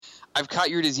I've caught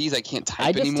your disease. I can't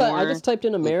type anymore. I just typed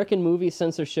in American movie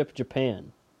censorship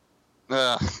Japan.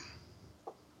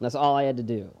 That's all I had to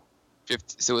do.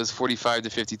 50, so it was 45 to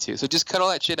 52. So just cut all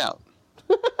that shit out.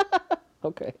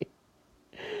 Okay.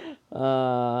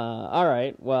 All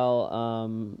right.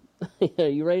 Well, are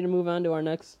you ready to move on to our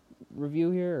next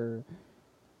review here? Or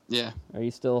yeah. Are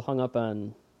you still hung up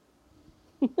on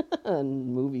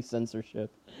on movie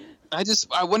censorship? I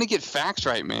want to get facts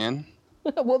right, man.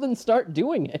 Well, then start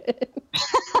doing it.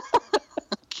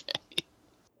 Okay.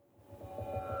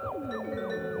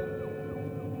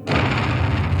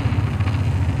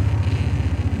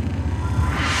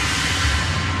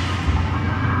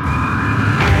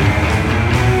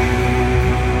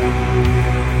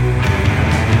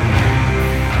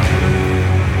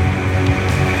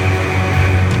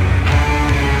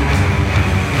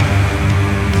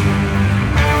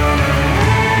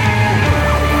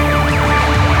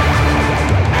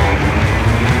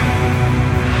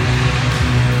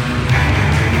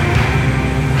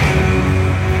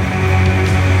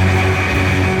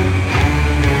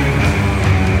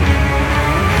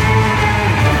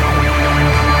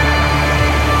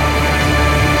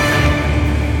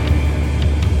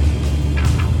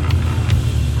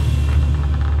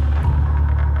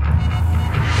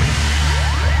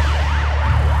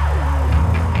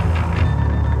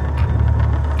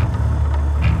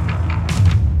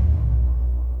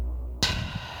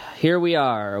 Here we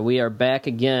are. We are back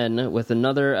again with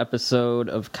another episode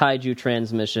of Kaiju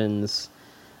Transmissions.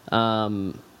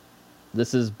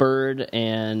 This is Byrd,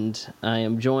 and I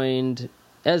am joined,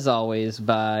 as always,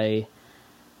 by...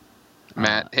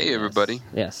 Matt. Hey, everybody.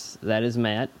 Yes, that is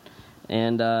Matt.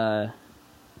 And are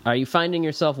you finding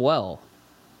yourself well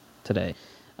today?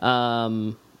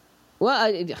 Well,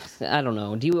 I don't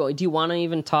know. Do you want to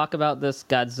even talk about this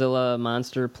Godzilla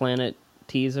Monster Planet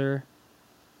teaser?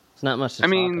 Not much to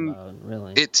talk about,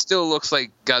 really. It still looks like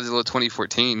Godzilla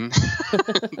 2014.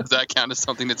 Does that count as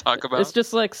something to talk about? It's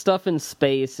just like stuff in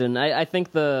space, and I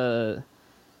think they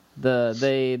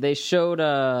showed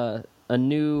a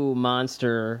new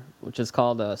monster, which is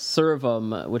called a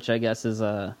Servum, which I guess is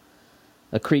a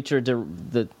creature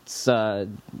that's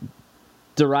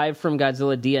derived from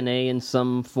Godzilla DNA in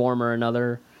some form or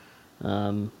another.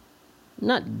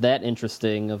 Not that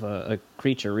interesting of a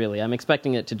creature, really. I'm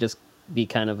expecting it to just be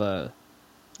kind of a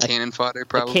cannon fodder,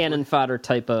 probably. A cannon fodder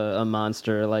type of a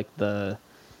monster, like the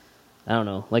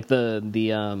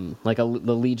Legion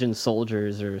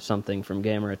soldiers or something from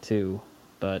Gamera 2.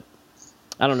 But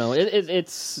I don't know.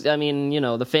 It's I mean, you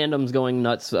know, the fandom's going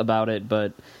nuts about it,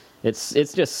 but it's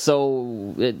just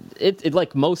so it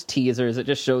like most teasers, it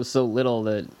just shows so little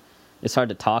that it's hard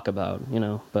to talk about, you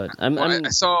know. But I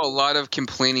saw a lot of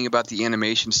complaining about the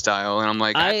animation style, and I'm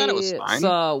like, I thought it was fine. I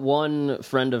saw one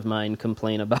friend of mine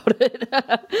complain about it.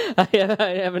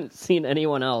 I haven't seen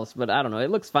anyone else, but I don't know.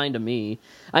 It looks fine to me.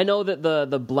 I know that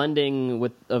the blending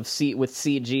with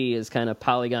CG is kind of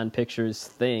Polygon Pictures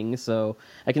thing, so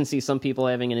I can see some people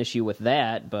having an issue with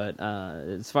that. But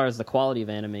as far as the quality of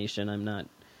animation, I'm not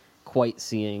quite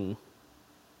seeing,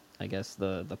 I guess,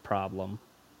 the problem.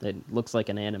 It looks like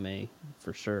an anime,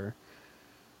 for sure.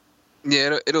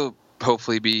 Yeah, it'll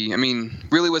hopefully be... I mean,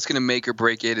 really what's going to make or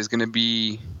break it is going to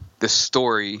be the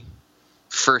story,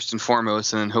 first and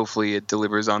foremost, and then hopefully it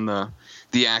delivers on the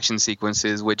action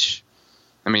sequences, which,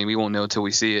 I mean, we won't know until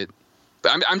we see it.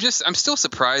 But I'm still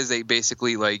surprised they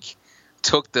basically, like,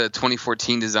 took the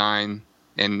 2014 design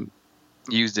and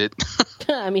used it.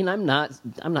 I mean, I'm not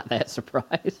that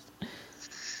surprised.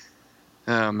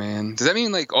 Oh, man. Does that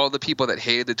mean, like, all the people that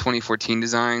hated the 2014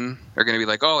 design are going to be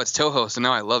like, oh, it's Toho, so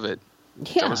now I love it? Yeah.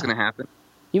 Is that what's going to happen?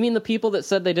 You mean the people that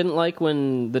said they didn't like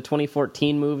when the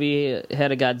 2014 movie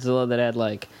had a Godzilla that had,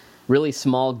 like, really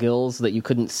small gills that you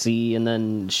couldn't see, and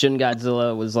then Shin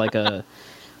Godzilla was, like, a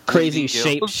crazy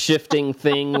shape-shifting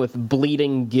thing with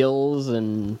bleeding gills,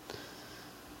 and...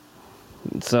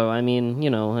 So, I mean, you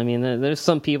know, there's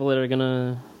some people that are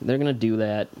they're gonna do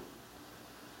that,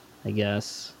 I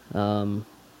guess. Well,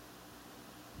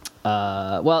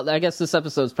 I guess this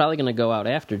episode's probably going to go out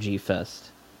after G-Fest.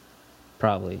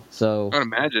 Probably. So I would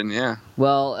imagine, yeah.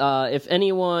 Well, if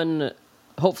anyone...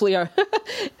 Hopefully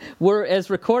we're as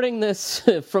recording this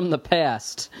from the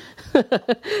past.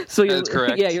 So That's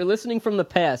correct. Yeah, you're listening from the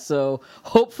past. So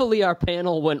hopefully our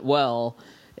panel went well,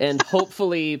 and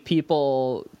hopefully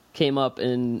people came up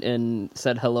and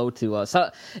said hello to us,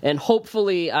 and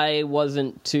hopefully I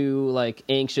wasn't too like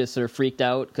anxious or freaked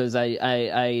out, because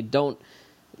I don't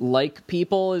like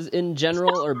people in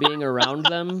general or being around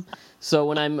them. So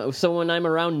when I'm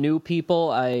around new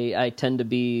people, I tend to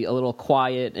be a little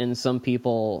quiet, and some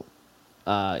people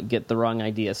get the wrong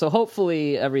idea. So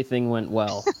hopefully everything went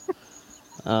well.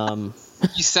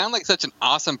 You sound like such an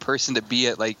awesome person to be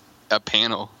at like a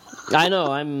panel. I know.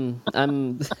 I'm.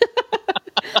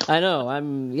 I know.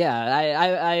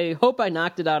 I hope I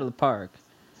knocked it out of the park.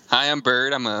 Hi, I'm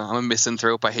Byrd. I'm a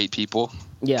misanthrope. I hate people.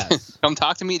 Yes. Come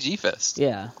talk to me at G-Fest.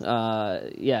 Yeah.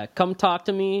 Come talk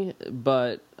to me.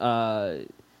 But I'm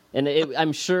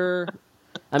sure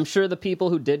the people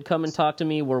who did come and talk to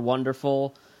me were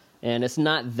wonderful, and it's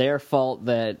not their fault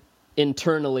that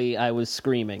internally I was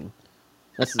screaming.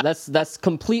 That's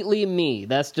completely me.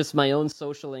 That's just my own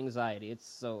social anxiety.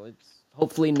 It's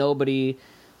hopefully nobody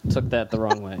took that the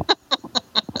wrong way.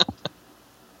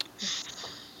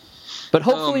 But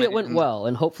hopefully it went well,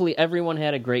 and hopefully everyone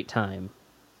had a great time.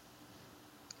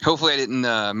 Hopefully I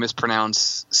didn't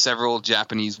mispronounce several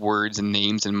Japanese words and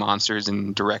names and monsters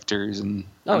and directors. And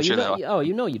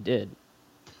you did.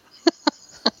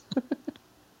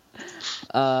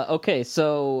 Okay,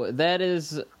 so that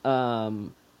is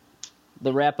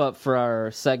the wrap up for our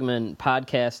segment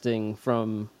podcasting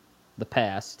from the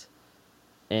past,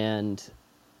 and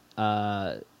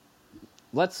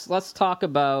let's talk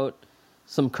about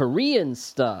some Korean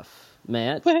stuff,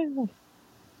 Matt.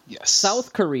 Yes.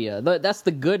 South Korea. That's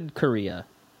the good Korea.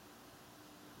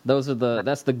 That's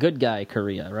the good guy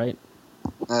Korea, right?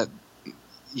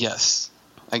 Yes.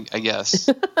 I guess.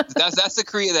 that's the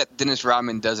Korea that Dennis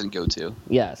Rodman doesn't go to.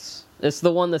 Yes. It's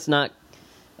the one that's not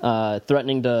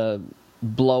threatening to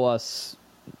blow us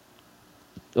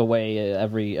away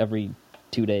every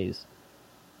 2 days.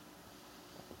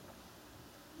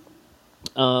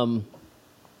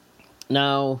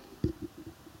 Now,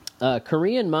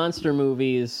 Korean monster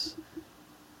movies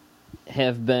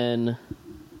have been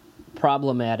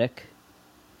problematic.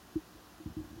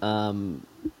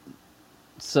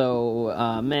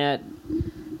 So, Matt,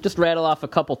 just rattle off a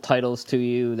couple titles to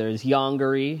you. There's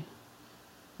Yongari,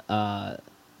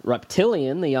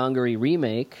 Reptilian, the Yongari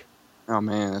remake. Oh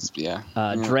man, yeah.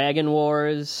 Dragon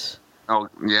Wars. Oh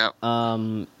yeah.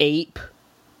 Ape.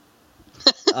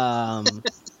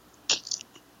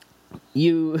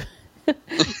 You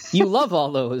love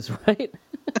all those, right?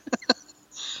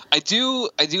 I do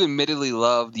admittedly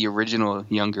love the original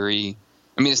Yongari.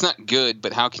 I mean, it's not good,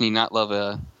 but how can you not love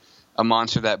a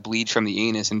monster that bleeds from the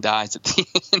anus and dies at the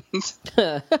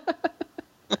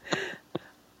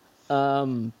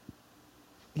end?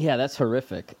 Yeah, that's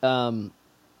horrific.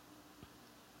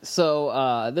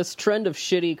 So this trend of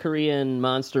shitty Korean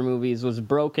monster movies was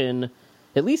broken,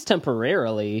 at least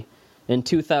temporarily, in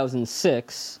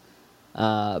 2006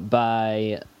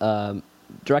 by a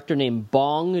director named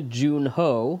Bong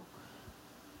Joon-ho,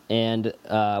 and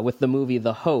with the movie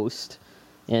The Host.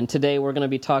 And today we're going to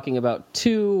be talking about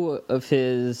two of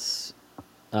his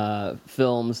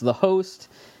films, The Host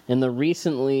and the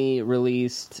recently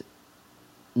released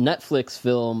Netflix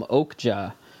film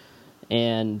Okja.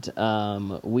 And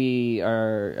we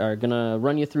are going to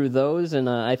run you through those. And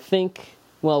I think,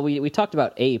 well, we talked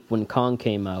about Ape when Kong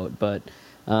came out, but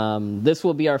this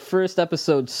will be our first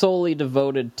episode solely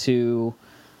devoted to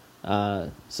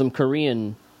some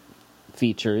Korean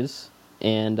features.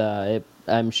 And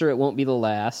I'm sure it won't be the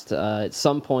last. At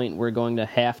some point, we're going to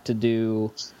have to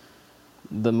do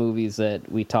the movies that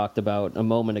we talked about a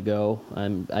moment ago.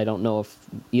 I don't know if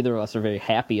either of us are very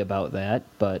happy about that,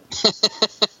 but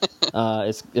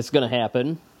it's going to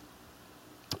happen.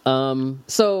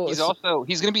 So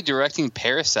he's going to be directing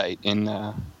Parasite in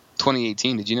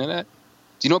 2018. Did you know that?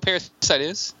 Do you know what Parasite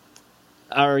is?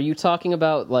 Are you talking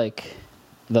about like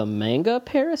the manga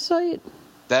Parasite?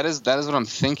 That is what I'm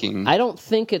thinking. I don't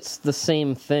think it's the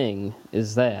same thing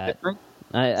as that.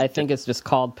 I think it's just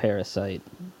called Parasite.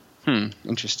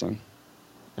 Interesting.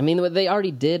 I mean, they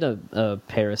already did a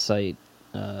Parasite.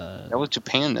 That was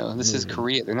Japan, though. This is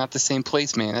Korea. They're not the same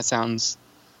place, man. That sounds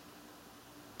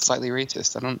slightly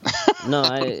racist. I don't.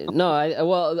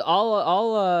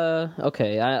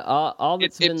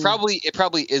 It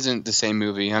probably isn't the same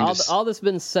movie. All that's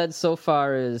been said so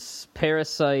far is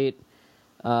Parasite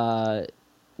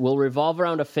will revolve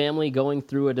around a family going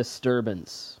through a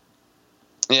disturbance.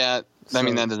 Yeah, I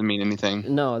mean that doesn't mean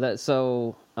anything. No, that's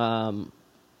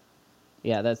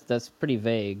pretty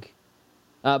vague.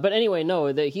 But anyway, no,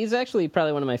 he's actually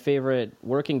probably one of my favorite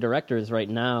working directors right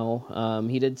now.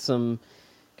 He did some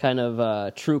kind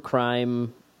of true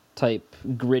crime type,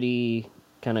 gritty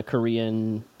kind of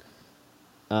Korean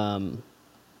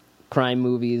crime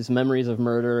movies, Memories of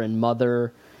Murder and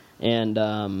Mother. And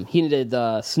he did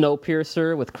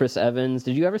Snowpiercer with Chris Evans.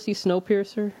 Did you ever see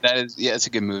Snowpiercer? It's a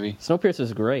good movie.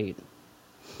 Snowpiercer's great.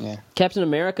 Yeah. Captain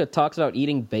America talks about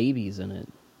eating babies in it.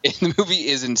 The movie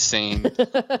is insane.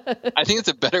 I think it's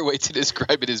a better way to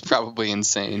describe it is probably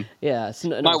insane. Yeah.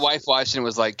 My wife watched it and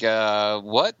was like,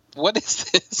 what? What is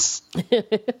this?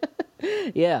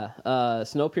 Yeah.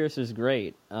 Snowpiercer's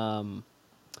great.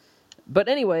 But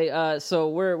anyway, so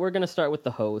we're going to start with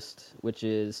The Host, which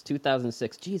is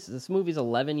 2006. Jesus, this movie's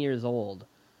 11 years old,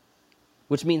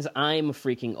 which means I'm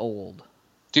freaking old.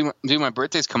 Dude, my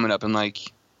birthday's coming up in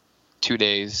like 2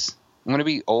 days. I'm going to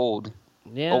be old.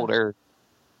 Yeah. Older.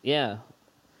 Yeah.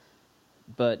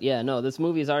 But yeah, no, this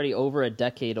movie is already over a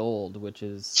decade old, which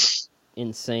is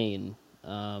insane.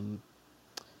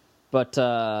 But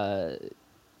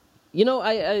you know,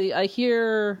 I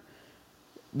hear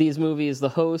these movies, The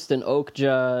Host and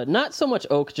Okja, not so much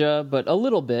Okja, but a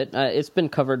little bit. It's been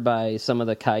covered by some of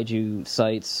the kaiju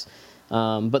sites.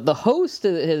 But The Host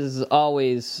has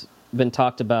always been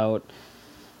talked about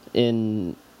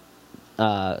in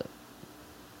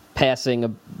passing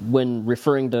when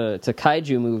referring to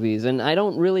kaiju movies, and I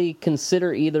don't really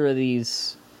consider either of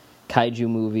these kaiju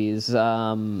movies.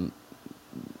 The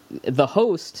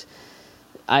Host,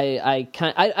 I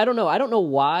don't know. I don't know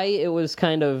why it was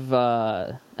kind of.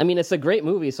 I mean, it's a great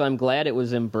movie, so I'm glad it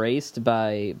was embraced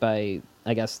by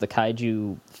I guess the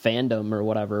kaiju fandom or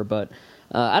whatever. But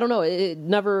I don't know. It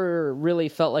never really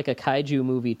felt like a kaiju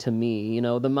movie to me. You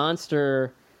know, the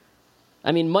monster.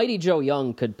 I mean, Mighty Joe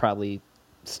Young could probably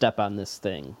step on this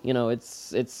thing. You know,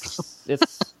 it's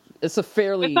a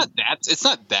fairly. It's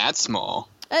not that small.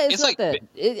 It's not like that.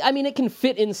 I mean, it can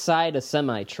fit inside a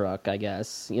semi truck, I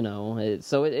guess. You know,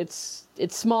 it's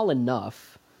small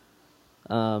enough.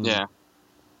 Yeah.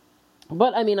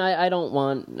 But I mean, I don't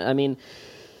want. I mean,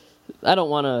 I don't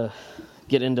want to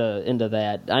get into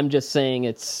that. I'm just saying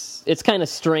it's kind of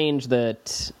strange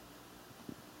that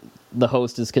The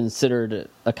Host is considered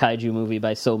a kaiju movie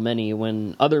by so many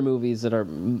when other movies that are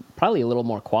probably a little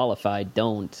more qualified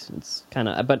don't. It's kind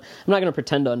of, but I'm not going to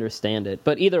pretend to understand it.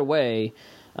 But either way,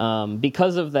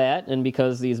 because of that, and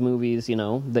because these movies, you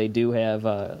know, they do have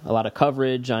a lot of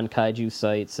coverage on kaiju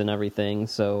sites and everything.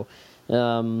 So,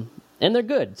 and they're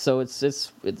good. So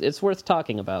it's worth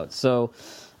talking about. So,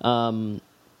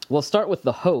 we'll start with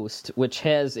The Host, which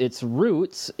has its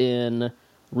roots in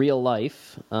real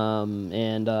life,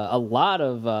 and a lot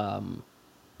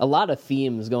of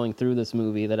themes going through this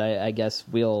movie that I guess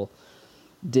we'll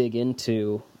dig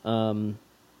into. Now,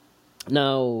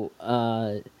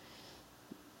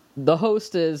 The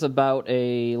Host is about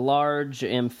a large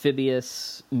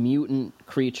amphibious mutant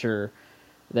creature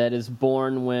that is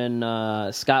born when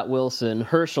Scott Wilson,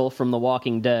 Herschel from The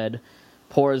Walking Dead,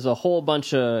 pours a whole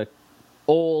bunch of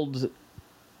old,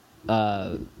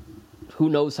 who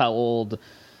knows how old,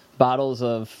 bottles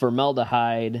of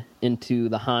formaldehyde into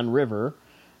the Han River,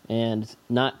 and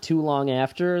not too long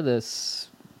after, this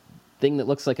thing that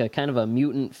looks like a kind of a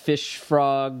mutant fish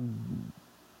frog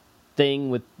thing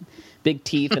with big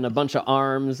teeth and a bunch of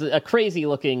arms, a crazy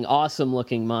looking, awesome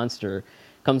looking monster,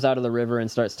 comes out of the river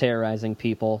and starts terrorizing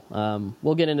people.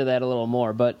 We'll get into that a little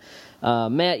more, but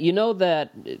Matt, you know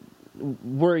that,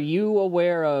 were you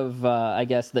aware of, I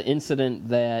guess, the incident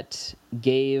that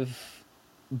gave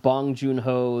Bong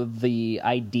Joon-ho the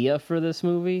idea for this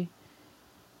movie?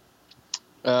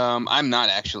 I'm not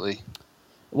actually.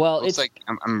 Well, it's like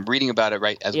I'm reading about it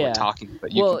right as we're talking.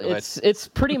 But you can go ahead. It's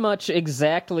pretty much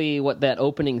exactly what that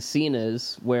opening scene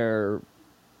is, where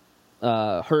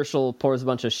Herschel pours a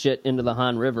bunch of shit into the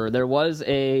Han River. There was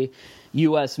a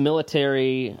U.S.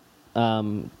 military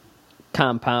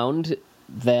compound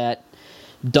that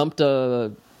dumped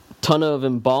a ton of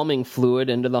embalming fluid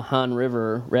into the Han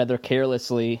River rather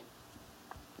carelessly,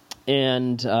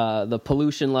 and the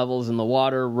pollution levels in the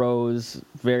water rose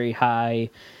very high,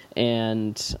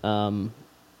 and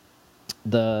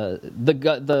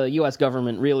the U.S.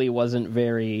 government really wasn't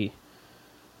very,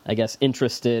 I guess,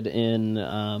 interested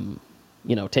in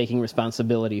taking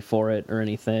responsibility for it or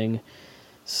anything.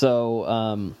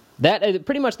 So that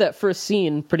pretty much, that first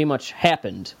scene pretty much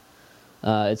happened.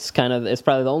 It's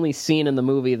probably the only scene in the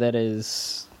movie that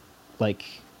is like,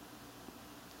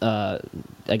 I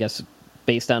guess,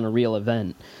 based on a real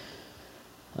event.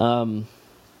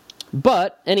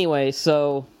 But anyway,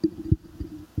 so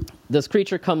this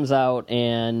creature comes out,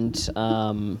 and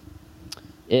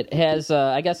it has,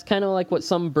 I guess, kind of like what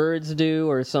some birds do,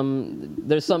 or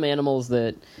there's some animals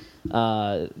that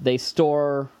they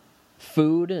store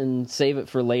food and save it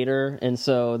for later. And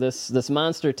so this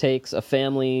monster takes a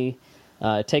family,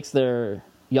 takes their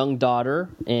young daughter,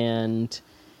 and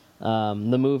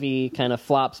the movie kind of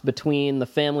flops between the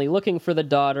family looking for the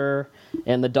daughter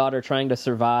and the daughter trying to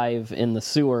survive in the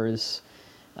sewers.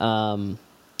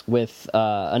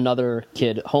 another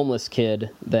kid, homeless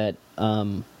kid, that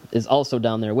is also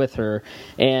down there with her.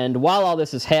 And while all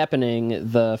this is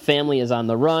happening, the family is on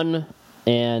the run,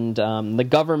 and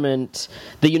the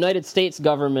United States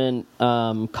government,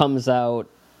 comes out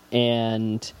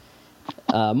and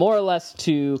more or less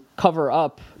to cover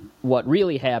up what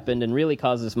really happened and really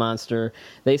caused this monster.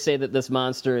 They say that this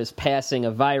monster is passing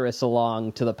a virus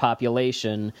along to the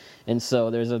population, and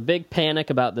so there's a big panic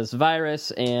about this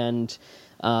virus, and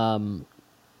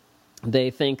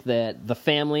they think that the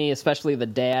family, especially the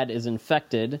dad, is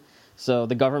infected. So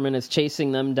the government is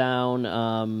chasing them down,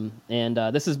 and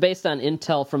this is based on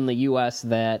intel from the U.S.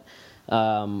 that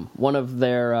one of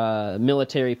their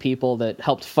military people that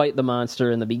helped fight the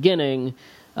monster in the beginning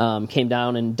came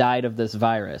down and died of this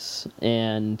virus.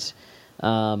 And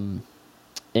the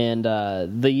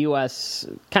U.S.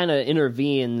 kind of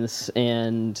intervenes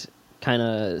and kind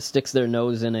of sticks their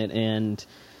nose in it and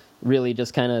really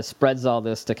just kind of spreads all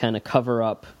this to kind of cover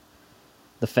up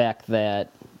the fact that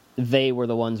they were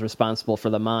the ones responsible for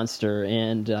the monster.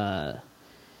 And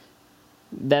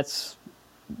that's,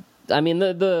 I mean,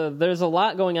 there's a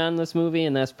lot going on in this movie,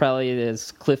 and that's probably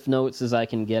as Cliff Notes as I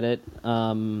can get it.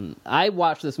 I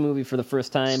watched this movie for the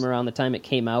first time around the time it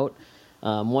came out.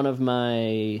 One of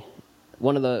my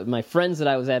friends that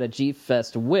I was at a Jeep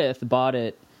Fest with bought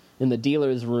it in the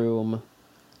dealer's room,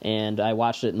 and I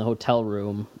watched it in the hotel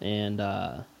room, and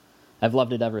I've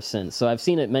loved it ever since. So I've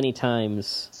seen it many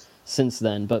times since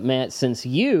then. But Matt, since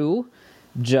you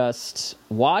just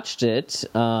watched it,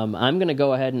 I'm going to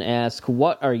go ahead and ask,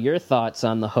 what are your thoughts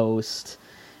on The Host?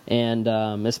 And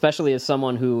especially as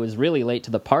someone who was really late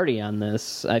to the party on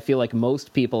this, I feel like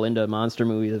most people into monster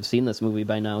movies have seen this movie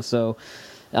by now. So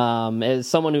as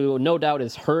someone who no doubt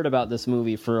has heard about this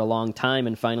movie for a long time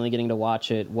and finally getting to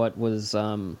watch it, what was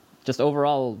just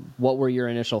overall, what were your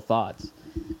initial thoughts?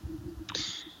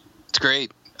 It's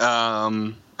great. I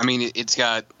mean, it's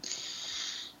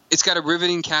got a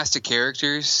riveting cast of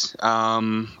characters.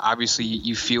 Obviously,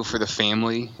 you feel for the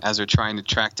family as they're trying to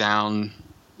track down,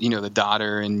 the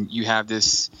daughter, and you have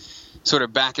this sort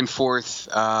of back and forth.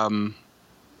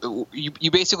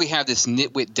 You basically have this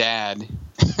nitwit dad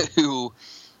who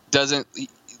doesn't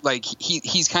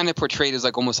he's kind of portrayed as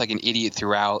almost like an idiot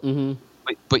throughout. Mm-hmm.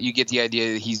 But you get the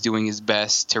idea that he's doing his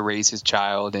best to raise his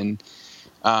child, and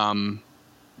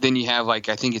then you have I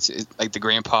think it's like the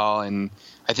grandpa, and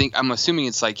I'm assuming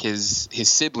it's like his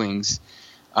siblings.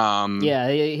 Yeah,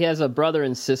 he has a brother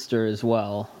and sister as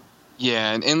well.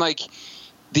 Yeah, and like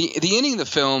the ending of the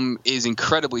film is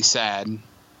incredibly sad,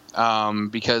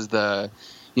 because if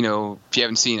you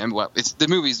haven't seen it, the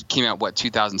movies came out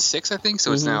 2006 I think,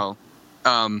 so it's now.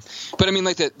 But I mean,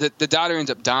 like the daughter ends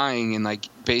up dying, and like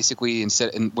basically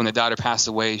when the daughter passed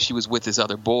away, she was with this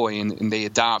other boy, and they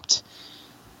adopt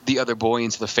the other boy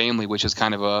into the family, which is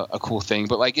kind of a cool thing.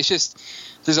 But like, it's just,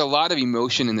 there's a lot of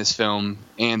emotion in this film,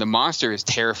 and the monster is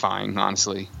terrifying,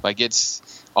 honestly. Like,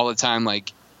 it's all the time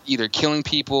like either killing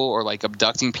people or like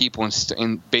abducting people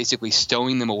and basically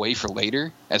stowing them away for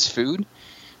later as food.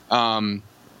 I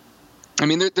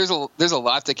mean, there's a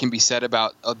lot that can be said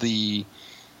about the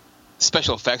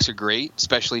special effects are great,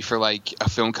 especially for like a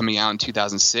film coming out in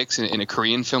 2006 and a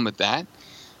Korean film at that.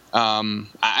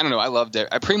 I don't know. I loved it.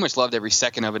 I pretty much loved every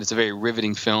second of it. It's a very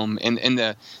riveting film, and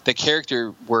the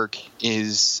character work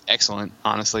is excellent,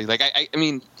 honestly. Like I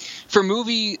mean, for a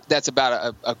movie that's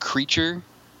about a creature,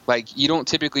 like you don't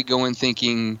typically go in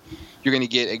thinking you're going to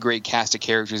get a great cast of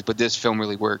characters, but this film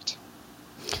really worked.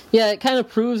 Yeah, it kind of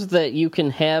proves that you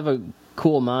can have a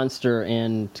cool monster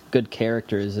and good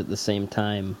characters at the same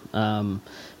time.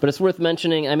 But it's worth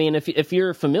mentioning, I mean, if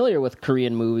you're familiar with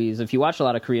Korean movies, if you watch a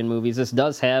lot of Korean movies, this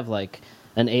does have like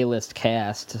an A-list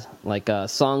cast. Like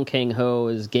Song Kang-ho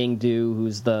is Gang-do,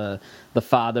 who's the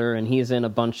father, and he's in a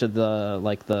bunch of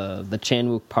the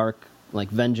Chan-wook Park like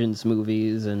Vengeance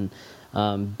movies, and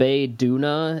Bae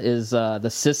Doona is the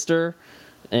sister,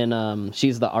 and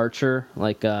she's the archer,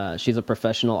 like she's a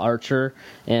professional archer,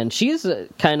 and she's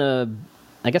kind of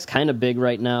big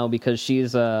right now because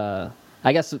she's I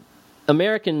guess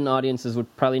American audiences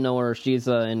would probably know her. She's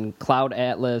in Cloud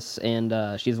Atlas,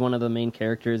 and she's one of the main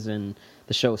characters in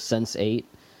the show Sense8.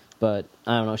 But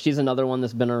I don't know, she's another one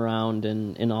that's been around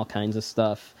in all kinds of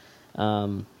stuff,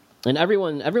 and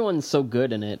everyone's so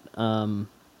good in it.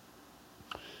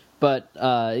 But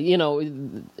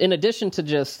in addition to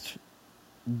just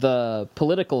the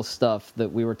political stuff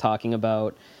that we were talking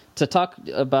about, to talk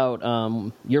about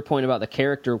your point about the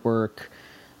character work,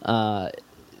 the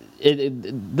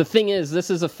thing is,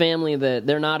 this is a family that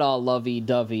they're not all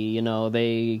lovey-dovey.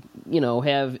 They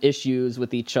have issues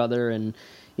with each other, and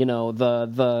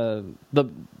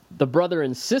the the brother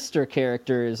and sister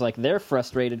characters, like, they're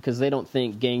frustrated because they don't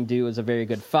think Gang-do is a very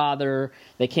good father.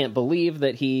 They can't believe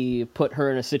that he put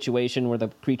her in a situation where the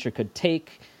creature could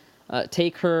take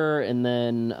her. And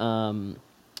then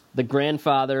the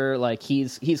grandfather, like,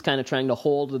 he's kind of trying to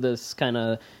hold this kind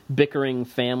of bickering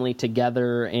family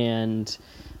together and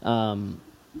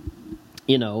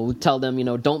tell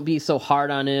them, don't be so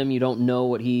hard on him. You don't know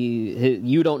what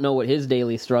his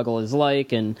daily struggle is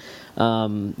like. And,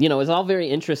 it's all very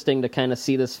interesting to kind of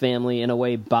see this family in a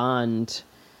way bond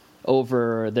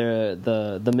over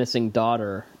the missing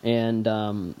daughter. And,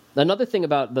 another thing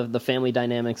about the family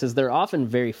dynamics is they're often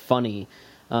very funny.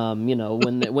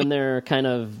 When they're kind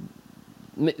of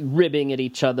ribbing at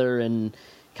each other and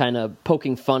kind of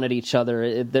poking fun at each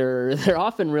other, they're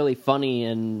often really funny,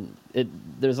 and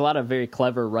there's a lot of very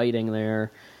clever writing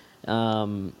there.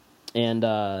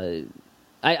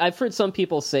 I've heard some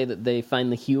people say that they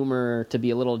find the humor to be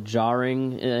a little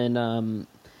jarring, and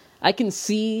I can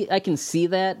see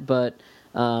that, but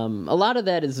a lot of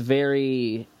that is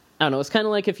very, I don't know, it's kind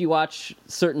of like if you watch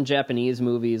certain Japanese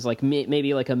movies, like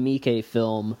maybe like a Miike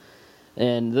film,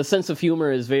 and the sense of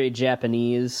humor is very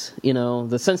Japanese.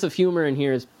 The sense of humor in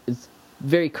here is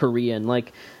very Korean.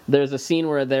 Like, there's a scene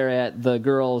where they're at the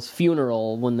girl's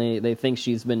funeral when they think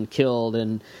she's been killed,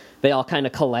 and they all kind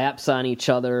of collapse on each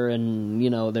other, and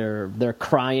they're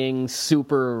crying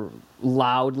super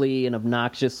loudly and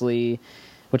obnoxiously,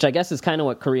 which I guess is kind of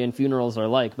what Korean funerals are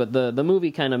like. But the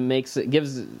movie kind of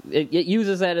it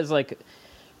uses that as like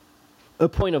a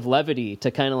point of levity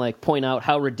to kind of like point out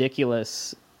how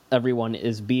ridiculous everyone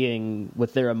is being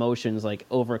with their emotions, like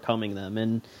overcoming them.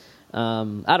 And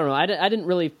I don't know, I didn't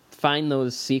really find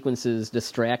those sequences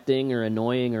distracting or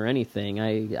annoying or anything.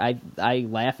 I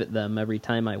laugh at them every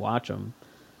time I watch them.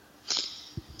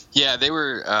 Yeah, they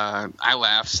were. I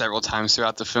laughed several times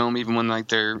throughout the film, even when like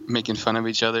they're making fun of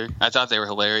each other. I thought they were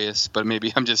hilarious, but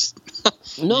maybe I'm just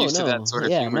used to that sort of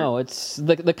humor. No, it's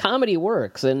the comedy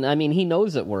works, and I mean he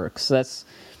knows it works. That's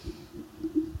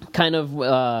kind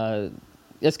of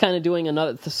it's kind of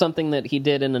doing something that he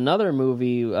did in another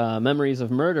movie, Memories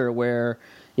of Murder, where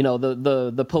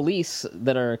the police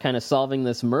that are kind of solving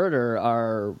this murder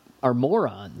are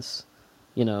morons.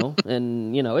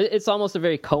 And it's almost a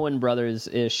very Coen Brothers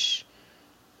ish.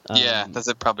 Yeah, that's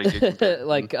a probably good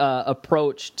like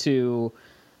approach to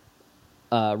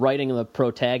writing the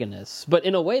protagonists, but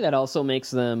in a way that also makes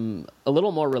them a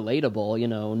little more relatable.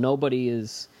 Nobody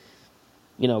is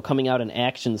coming out an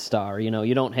action star.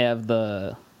 You don't have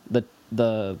the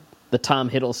Tom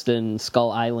Hiddleston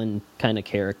Skull Island kind of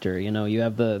character. You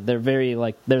have they're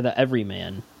the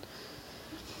everyman.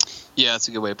 Yeah, that's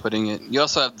a good way of putting it. You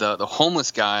also have the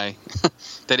homeless guy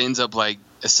that ends up like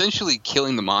essentially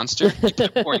killing the monster. He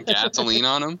kept pouring gasoline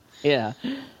on him. Yeah,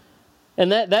 and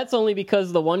that's only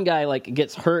because the one guy like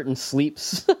gets hurt and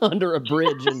sleeps under a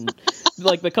bridge and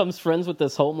like becomes friends with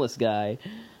this homeless guy.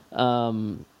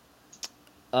 I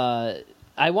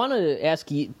want to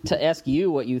ask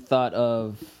you what you thought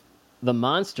of the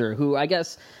monster, who I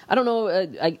guess, I don't know,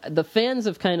 the fans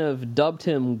have kind of dubbed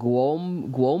him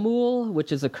Gwomul,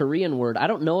 which is a Korean word. I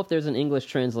don't know if there's an English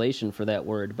translation for that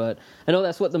word, but I know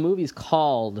that's what the movie's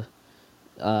called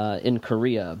in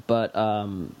Korea. But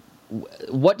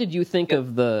what did you think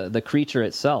of the creature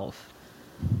itself?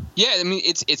 Yeah, I mean,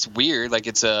 it's weird. Like,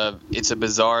 it's a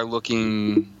bizarre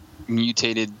looking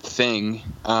mutated thing.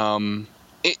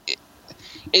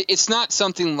 It's not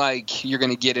something like you're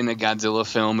going to get in a Godzilla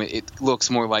film. It looks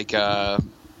more like kind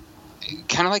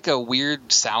of like a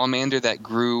weird salamander that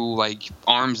grew like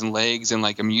arms and legs and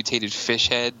like a mutated fish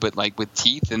head, but like with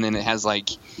teeth. And then it has like,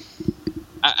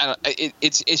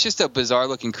 it's just a bizarre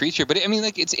looking creature. But I mean,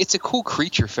 like it's a cool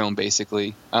creature film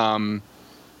basically.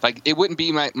 Like it wouldn't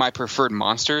be my preferred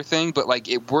monster thing, but like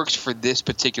it works for this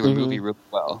particular movie really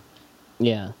well.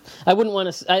 Yeah, I wouldn't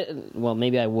want to. Well,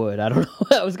 maybe I would. I don't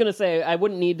know. I was gonna say I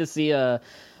wouldn't need to see a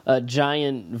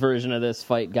giant version of this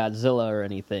fight Godzilla or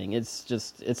anything. It's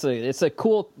just it's a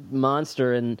cool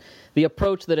monster, and the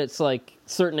approach that it's like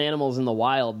certain animals in the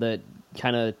wild that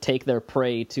kind of take their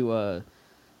prey to a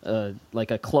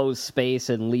closed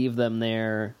space and leave them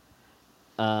there.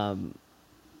 I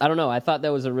don't know. I thought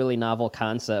that was a really novel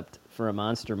concept for a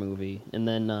monster movie, and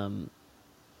then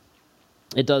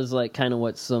it does like kind of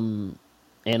what some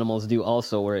animals do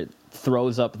also, where it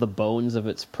throws up the bones of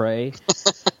its prey,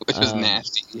 which was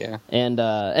nasty. Yeah, and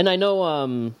I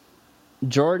know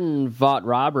Jordan Vaught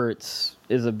Roberts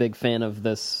is a big fan of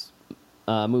this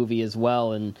movie as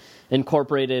well, and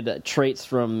incorporated traits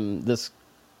from this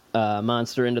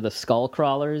monster into the Skull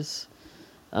Crawlers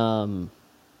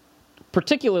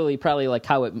particularly probably like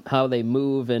how they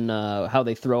move and how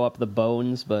they throw up the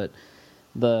bones, but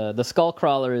the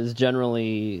Skullcrawler is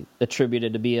generally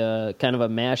attributed to be a kind of a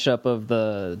mashup of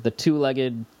the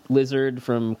two-legged lizard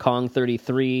from Kong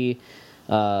 33,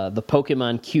 the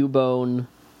Pokemon Cubone,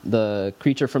 the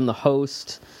creature from The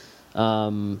Host,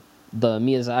 the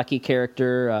Miyazaki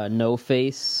character No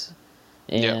Face,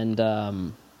 and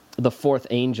the Fourth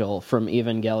Angel from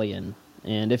Evangelion.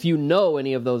 And if you know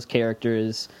any of those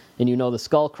characters and you know the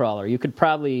Skullcrawler, you could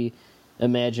probably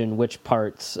imagine which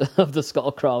parts of the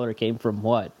Skullcrawler came from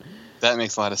what. That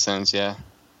makes a lot of sense, yeah.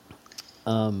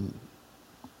 But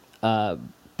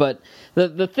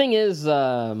the thing is,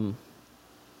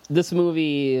 this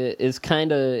movie is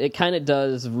kind of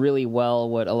does really well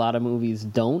what a lot of movies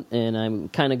don't, and I'm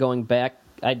kind of going back.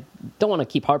 I don't want to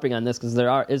keep harping on this because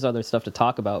there is other stuff to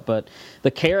talk about, but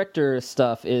the character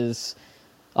stuff is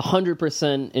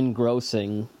 100%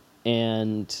 engrossing,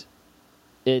 and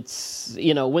it's,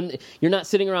 when you're not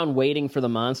sitting around waiting for the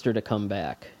monster to come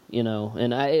back,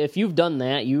 and if you've done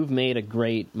that, you've made a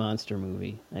great monster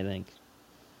movie, I think.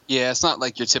 Yeah, it's not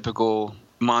like your typical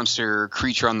monster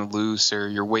creature on the loose, or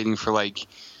you're waiting for like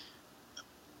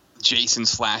Jason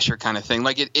slasher kind of thing.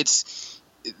 Like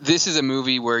this is a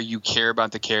movie where you care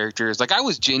about the characters. Like, I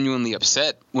was genuinely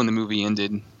upset when the movie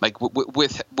ended, like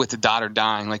with the daughter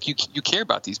dying. Like, you care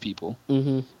about these people,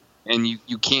 and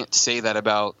you can't say that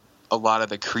about a lot of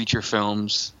the creature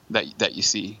films that you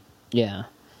see. Yeah.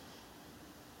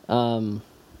 Now,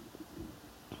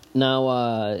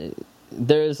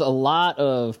 there's a lot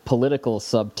of political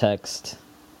subtext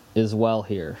as well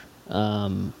here.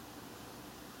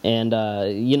 And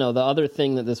the other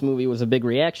thing that this movie was a big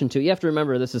reaction to, you have to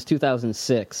remember this is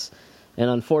 2006, and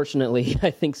unfortunately,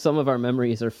 I think some of our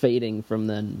memories are fading from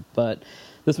then. But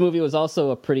this movie was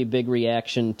also a pretty big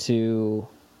reaction to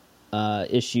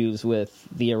issues with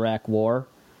the Iraq War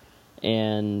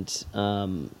and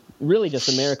really just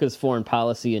America's foreign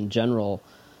policy in general,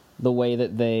 the way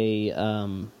that they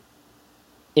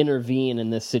intervene in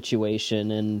this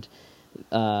situation, and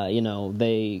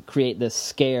they create this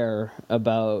scare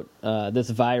about this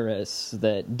virus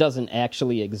that doesn't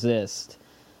actually exist,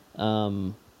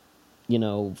 for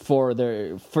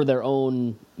their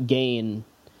own gain,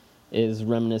 is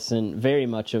reminiscent very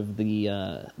much of the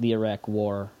Iraq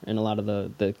War and a lot of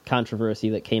the controversy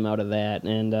that came out of that,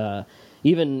 and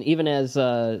even as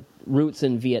roots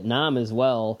in Vietnam as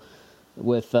well,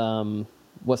 with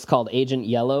what's called Agent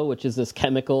Yellow, which is this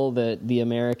chemical that the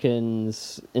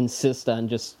Americans insist on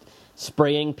just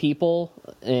spraying people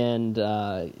and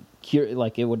cure,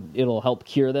 like it'll help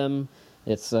cure them.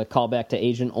 It's a callback to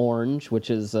Agent Orange, which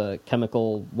is a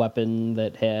chemical weapon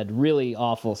that had really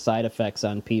awful side effects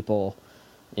on people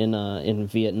in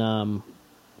Vietnam.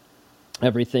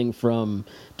 Everything from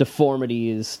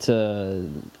deformities to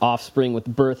offspring with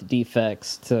birth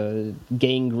defects to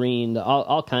gangrene to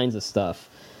all kinds of stuff.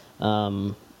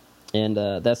 And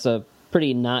that's a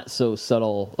pretty not so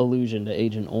subtle allusion to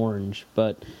Agent Orange.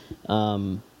 But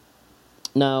now,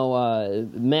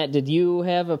 Matt, did you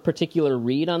have a particular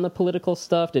read on the political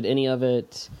stuff? Did any of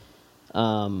it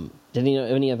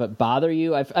bother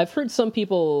you? I've heard some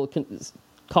people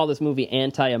call this movie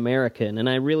anti-American, and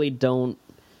I really don't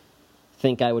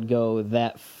think I would go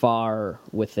that far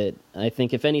with it. I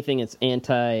think if anything, it's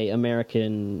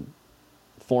anti-American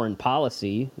foreign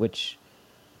policy, which,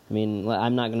 I mean,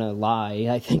 I'm not going to lie.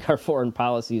 I think our foreign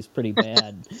policy is pretty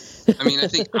bad. I mean, I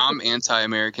think I'm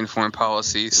anti-American foreign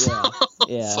policy. So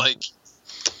yeah. It's like,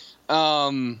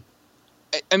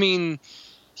 I mean,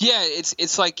 yeah,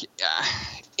 it's like,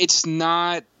 it's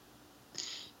not,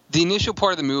 the initial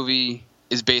part of the movie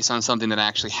is based on something that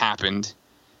actually happened.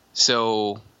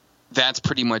 So that's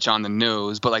pretty much on the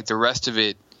nose. But like the rest of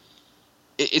it,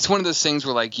 it's one of those things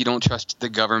where like you don't trust the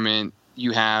government.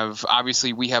 We have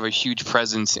a huge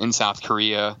presence in South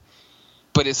Korea,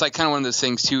 but it's like kind of one of those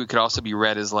things too. It could also be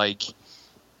read as like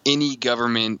any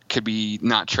government could be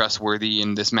not trustworthy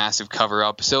in this massive cover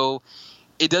up. So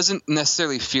it doesn't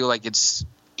necessarily feel like it's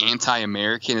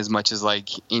anti-American as much as like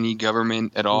any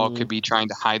government at all could be trying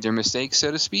to hide their mistakes,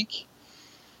 so to speak.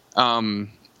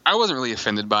 I wasn't really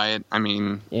offended by it. I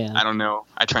mean, I don't know.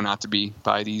 I try not to be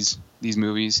by these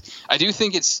movies. I do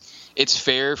think it's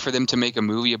fair for them to make a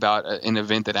movie about an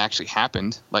event that actually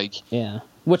happened. Like,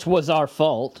 which was our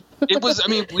fault. It was. I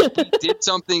mean, we did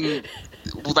something.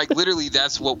 Like literally,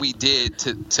 that's what we did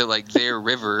to like their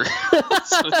river.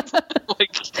 So,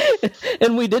 like,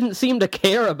 and we didn't seem to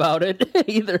care about it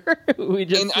either. We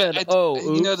just said,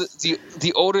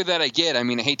 the older that I get, I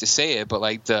mean, I hate to say it, but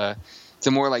like the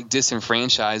more like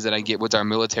disenfranchised that I get with our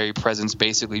military presence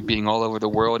basically being all over the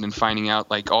world and finding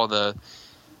out like all the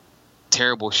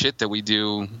terrible shit that we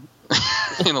do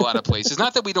in a lot of places.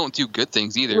 Not that we don't do good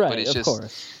things either, right, but it's just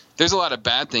course. There's a lot of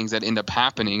bad things that end up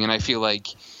happening, and I feel like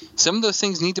some of those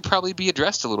things need to probably be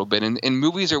addressed a little bit, and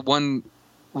movies are one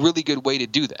really good way to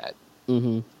do that.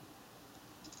 Mm-hmm.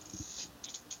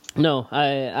 No,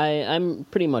 I'm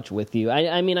pretty much with you.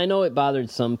 I mean, I know it bothered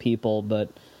some people, but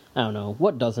I don't know.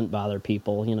 What doesn't bother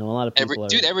people? You know, a lot of people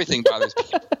Dude, everything bothers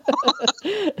people.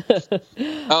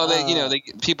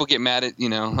 People get mad at,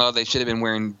 they should have been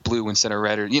wearing blue instead of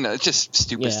red, or, it's just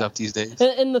stupid stuff these days.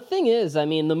 And the thing is, I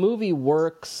mean, the movie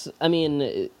works. I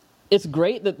mean, it's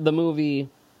great that the movie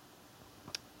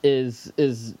is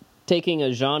taking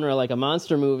a genre like a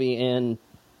monster movie and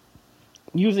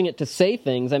using it to say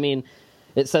things. I mean,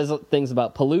 it says things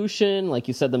about pollution, like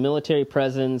you said, the military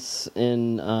presence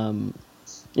in,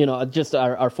 just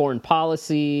our foreign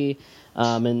policy,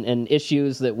 and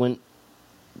issues that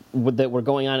were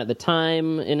going on at the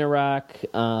time in Iraq.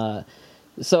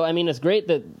 So, I mean, it's great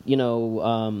that,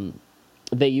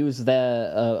 they use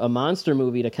a monster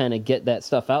movie to kind of get that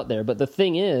stuff out there. But the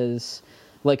thing is,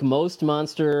 like most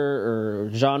monster or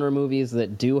genre movies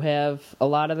that do have a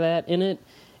lot of that in it,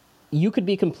 you could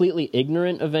be completely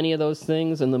ignorant of any of those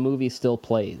things and the movie still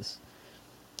plays.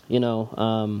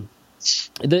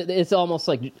 It's almost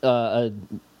like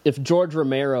if George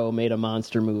Romero made a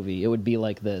monster movie, it would be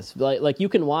like this. Like you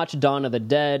can watch Dawn of the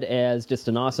Dead as just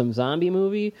an awesome zombie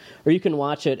movie, or you can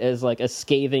watch it as like a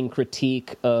scathing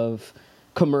critique of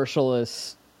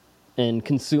commercialist and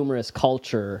consumerist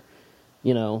culture.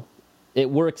 It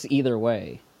works either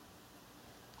way.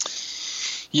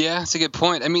 Yeah, that's a good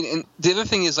point. I mean, and the other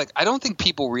thing is, like, I don't think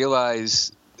people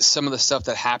realize some of the stuff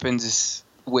that happens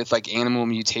with, like, animal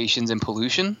mutations and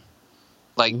pollution.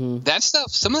 Like, that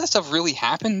stuff, some of that stuff really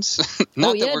happens.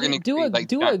 Not that we're going to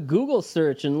do a Google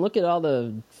search and look at all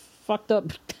the fucked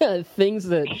up things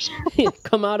that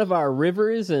come out of our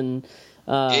rivers, and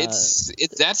it's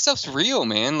that stuff's real,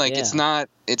 man. Like, it's not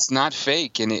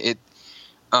fake, and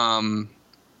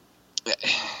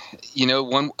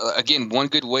one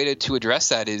good way to address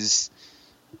that is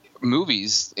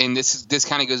movies, and this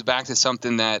kind of goes back to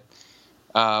something that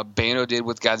Bano did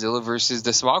with Godzilla versus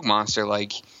the Smog Monster.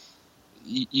 Like,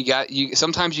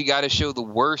 sometimes you got to show the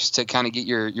worst to kind of get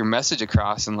your message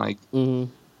across, and like,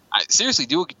 seriously,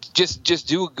 just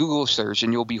do a Google search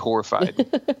and you'll be horrified.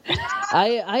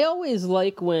 I always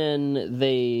like when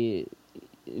they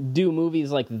do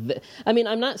movies like this. I mean,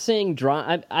 I'm not saying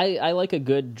drama. I like a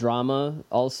good drama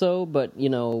also, but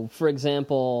for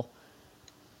example,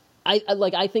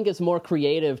 I think it's more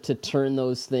creative to turn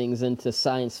those things into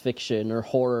science fiction or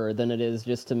horror than it is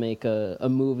just to make a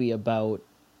movie about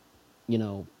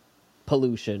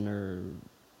pollution or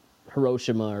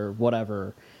Hiroshima or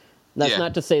whatever. That's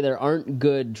not to say there aren't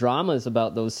good dramas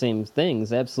about those same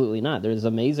things. Absolutely not. There's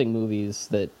amazing movies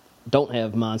that don't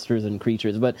have monsters and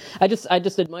creatures, but I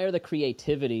just admire the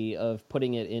creativity of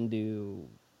putting it into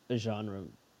a genre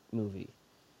movie.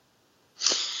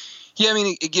 Yeah, I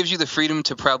mean, it gives you the freedom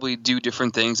to probably do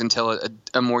different things and tell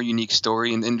a more unique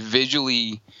story, and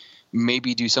visually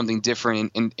maybe do something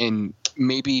different, and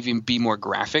maybe even be more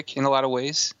graphic in a lot of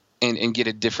ways, and get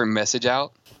a different message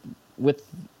out. With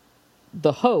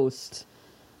The Host,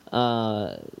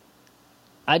 I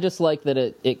just like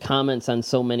that it comments on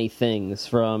so many things,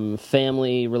 from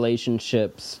family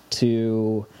relationships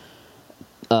to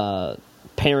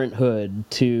parenthood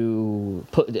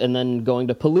and then going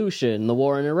to pollution, the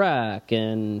war in Iraq,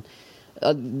 and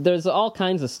there's all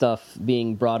kinds of stuff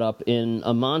being brought up in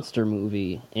a monster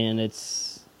movie, and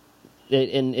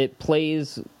it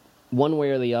plays one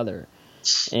way or the other.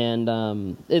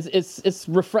 And it's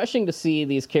refreshing to see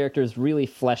these characters really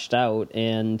fleshed out,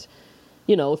 and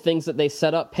things that they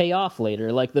set up pay off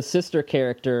later. Like the sister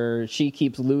character, she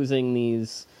keeps losing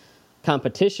these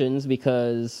competitions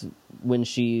because when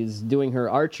she's doing her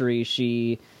archery,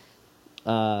 she's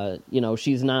not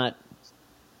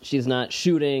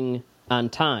shooting on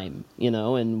time,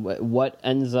 and what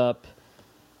ends up,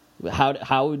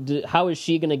 how is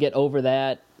she going to get over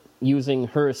that using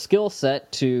her skill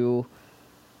set to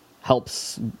help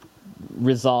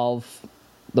resolve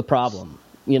the problem?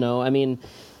 I mean,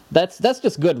 that's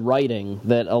just good writing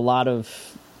that a lot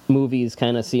of movies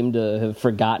kind of seem to have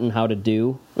forgotten how to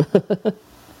do.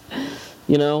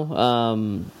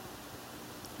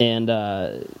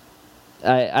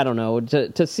 I don't know,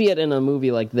 to see it in a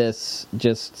movie like this,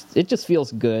 it just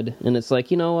feels good, and it's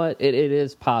like, what, it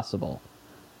is possible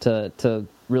to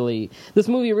really, this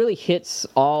movie really hits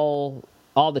all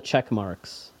the check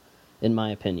marks, in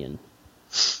my opinion.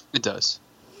 It does.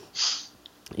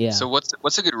 Yeah. So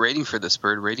what's a good rating for this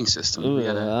Byrd rating system?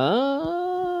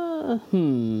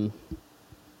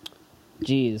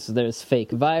 Geez, there's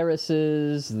fake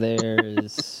viruses,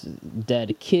 there's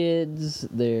dead kids,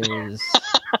 there's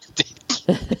fish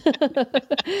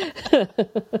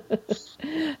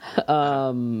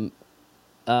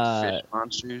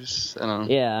monsters. I don't know.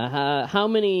 Yeah, how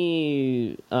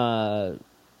many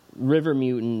river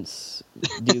mutants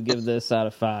do you give this out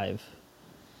of 5?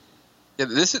 Yeah,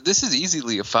 this is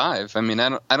easily a 5. I mean,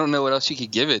 I don't know what else you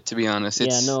could give it, to be honest.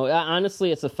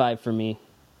 Honestly, it's a 5 for me.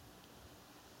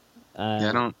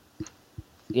 I don't.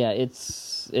 Yeah,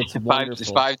 it's wonderful. There's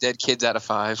 5 dead kids out of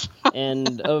 5.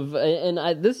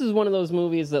 This is one of those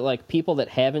movies that, like, people that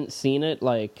haven't seen it,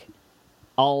 like,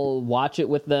 I'll watch it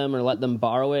with them or let them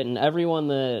borrow it, and everyone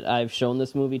that I've shown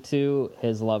this movie to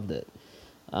has loved it.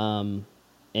 I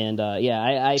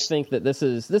think that this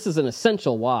is an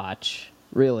essential watch,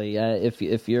 really.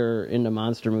 If you're into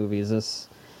monster movies, this,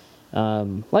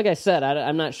 like I said,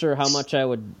 I'm not sure how much I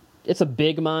would. It's a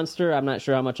big monster. I'm not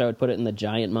sure how much I would put it in the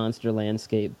giant monster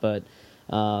landscape, but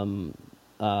the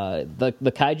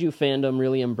kaiju fandom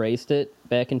really embraced it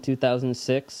back in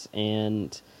 2006,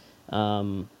 and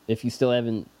if you still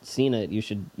haven't seen it, you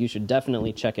should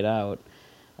definitely check it out.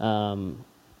 You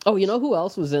know who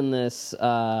else was in this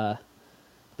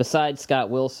besides Scott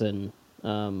Wilson?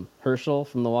 Herschel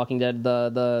from The Walking Dead.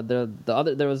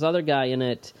 There was other guy in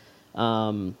it.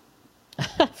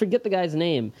 I forget the guy's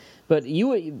name, but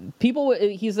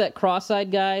he's that cross-eyed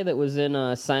guy that was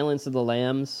in Silence of the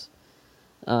Lambs.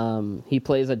 He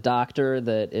plays a doctor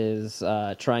that is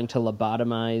trying to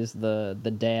lobotomize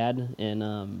the dad,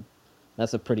 and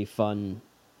that's a pretty fun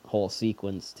whole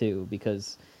sequence too,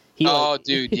 because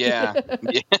dude, yeah.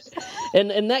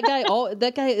 and that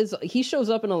guy he shows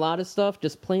up in a lot of stuff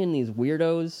just playing these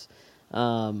weirdos.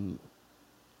 I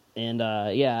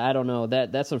don't know,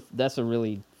 that's a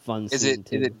really fun scene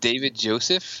too. Is it David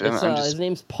Joseph? His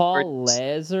name's Paul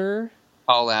Lazar.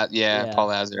 Paul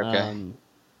Lazar, okay.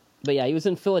 But yeah, he was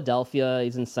in Philadelphia,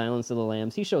 he's in Silence of the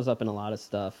Lambs. He shows up in a lot of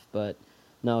stuff, but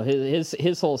no,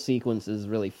 his whole sequence is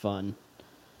really fun.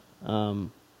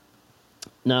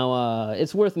 Now,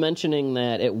 it's worth mentioning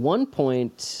that at one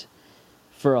point,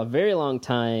 for a very long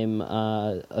time,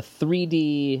 a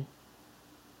 3D,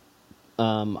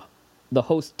 The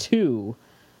Host 2,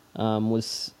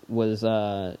 was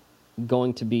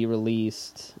going to be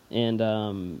released, and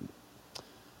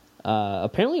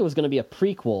apparently it was going to be a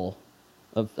prequel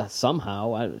of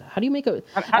somehow. How do you make a?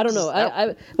 I don't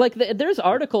know. There's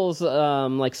articles,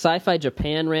 like Sci-Fi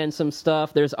Japan ran some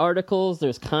stuff. There's articles.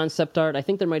 There's concept art. I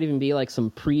think there might even be like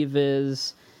some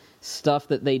previs stuff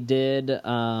that they did.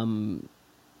 And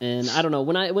I don't know,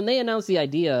 when they announced the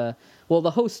idea. Well,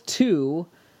 The Host 2.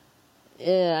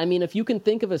 I mean, if you can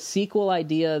think of a sequel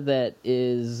idea that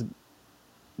is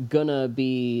gonna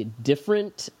be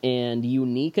different and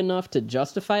unique enough to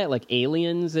justify it, like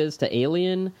Aliens is to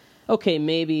Alien. Okay,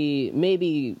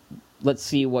 maybe let's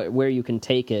see where you can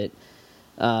take it.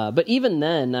 But even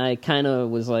then, I kind of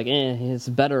was like, it's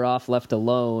better off left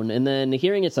alone. And then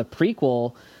hearing it's a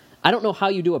prequel, I don't know how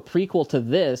you do a prequel to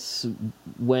this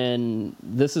when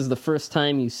this is the first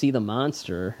time you see the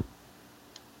monster.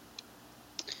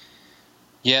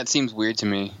 Yeah, it seems weird to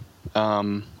me.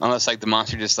 Unless like the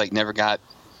monster just like never got,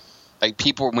 like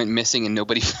people went missing and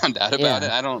nobody found out about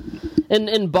it. I don't.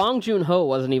 And Bong Joon-ho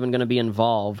wasn't even going to be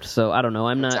involved, so I don't know.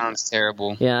 I'm not. Sounds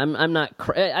terrible. Yeah, I'm not.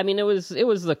 I mean, it was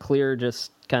the clear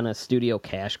just kind of studio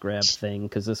cash grab thing,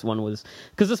 because this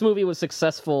movie was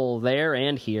successful there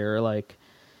and here. Like,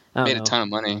 made a ton of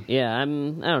money. Yeah, I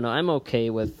don't know. I'm okay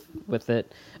with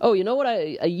it. Oh, you know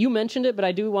what? You mentioned it, but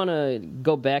I do want to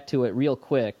go back to it real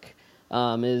quick.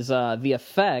 Is the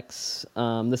effects?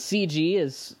 The CG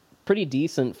is pretty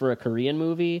decent for a Korean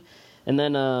movie, and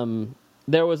then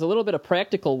there was a little bit of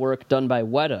practical work done by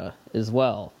Weta as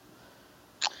well.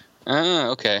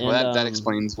 Okay. And, well, that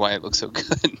explains why it looks so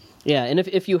good. Yeah, and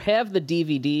if you have the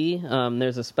DVD,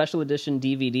 there's a special edition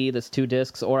DVD that's 2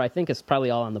 discs, or I think it's probably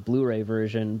all on the Blu-ray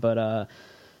version, but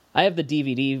I have the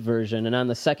DVD version, and on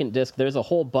the second disc there's a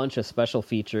whole bunch of special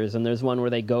features, and there's one where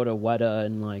they go to Weta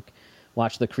and like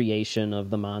watch the creation of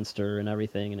the monster and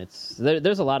everything, and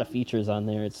there's a lot of features on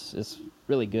there. It's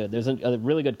really good. There's a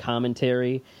really good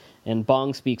commentary, and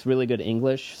Bong speaks really good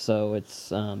English, so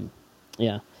it's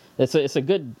it's a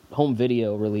good home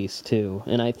video release too,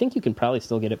 and I think you can probably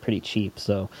still get it pretty cheap.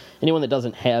 So anyone that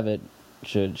doesn't have it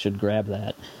should grab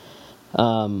that.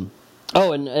 And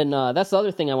that's the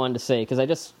other thing I wanted to say, because I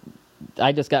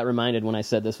just got reminded when I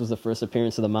said this was the first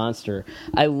appearance of the monster.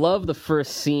 I love the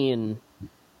first scene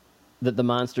that the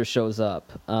monster shows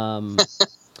up.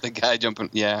 The guy jumping,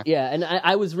 yeah. Yeah, and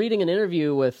I was reading an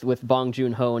interview with Bong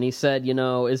Joon-ho, and he said,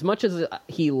 as much as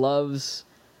he loves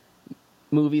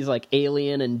movies like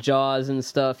Alien and Jaws and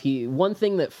stuff, one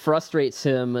thing that frustrates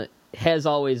him has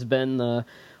always been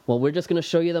we're just going to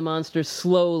show you the monster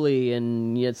slowly,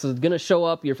 and it's going to show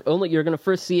up. You're going to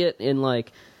first see it in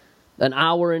like an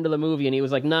hour into the movie, and he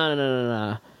was like,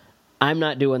 no, I'm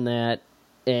not doing that.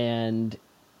 And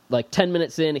like 10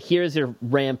 minutes in, here's your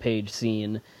rampage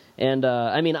scene. And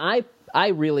I mean, I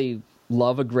really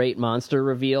love a great monster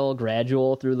reveal,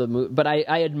 gradual through the movie, but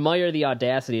I admire the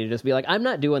audacity to just be like, I'm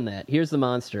not doing that. Here's the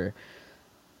monster.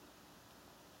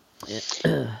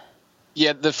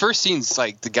 Yeah, the first scene's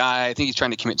like the guy, I think he's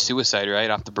trying to commit suicide, right?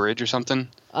 Off the bridge or something?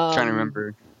 Trying to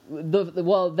remember.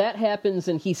 Well, that happens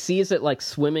and he sees it like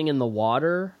swimming in the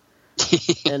water.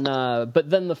 And but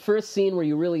then the first scene where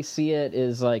you really see it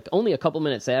is like only a couple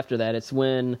minutes after that. It's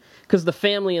because the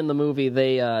family in the movie,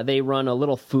 they run a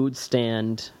little food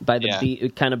stand by the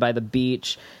kind of by the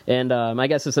beach, and I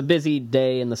guess it's a busy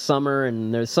day in the summer,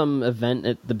 and there's some event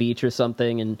at the beach or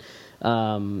something, and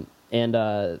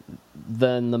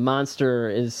then the monster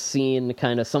is seen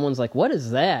kind of, someone's like, what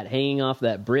is that hanging off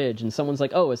that bridge? And someone's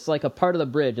like, oh, it's like a part of the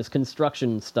bridge, it's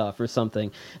construction stuff or something.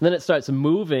 And then it starts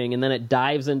moving, and then it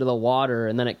dives into the water,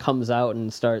 and then it comes out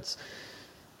and starts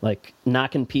like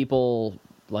knocking people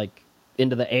like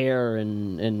into the air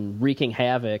and wreaking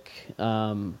havoc.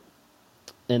 And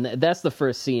that's the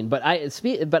first scene. But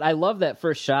I love that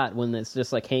first shot when it's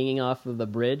just like hanging off of the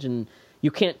bridge and you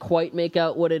can't quite make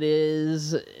out what it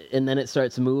is, and then it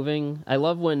starts moving. I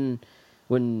love when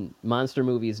monster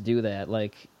movies do that.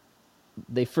 Like,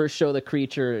 they first show the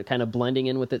creature kind of blending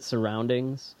in with its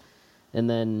surroundings, and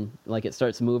then like it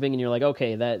starts moving, and you're like,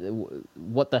 okay,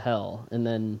 what the hell? And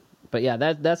then, but yeah,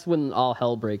 that's when all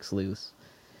hell breaks loose.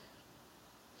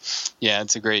 Yeah,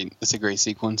 it's a great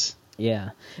sequence. Yeah,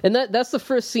 and that's the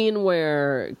first scene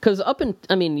where, because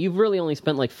you've really only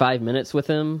spent like 5 minutes with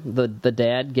him, the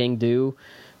dad, Gang-do,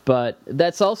 but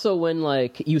that's also when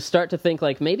like you start to think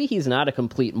like maybe he's not a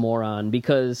complete moron,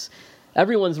 because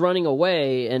everyone's running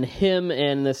away, and him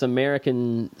and this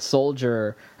American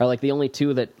soldier are like the only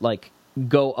two that like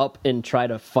go up and try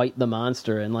to fight the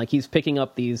monster, and like he's picking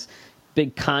up these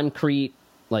big concrete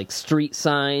like street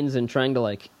signs and trying to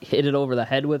like hit it over the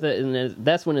head with it, and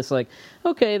that's when it's like,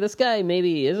 okay, this guy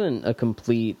maybe isn't a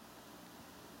complete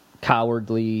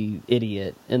cowardly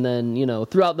idiot. And then, you know,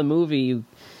 throughout the movie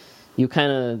you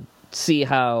kind of see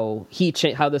how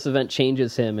how this event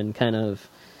changes him, and kind of,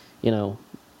 you know,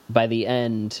 by the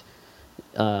end,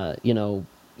 you know,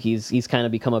 he's kind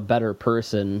of become a better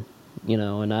person, you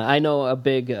know. And I know a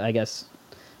big, I guess,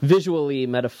 visually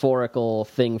metaphorical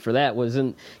thing for that was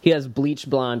he has bleached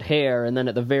blonde hair, and then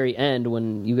at the very end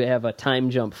when you have a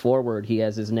time jump forward, he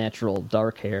has his natural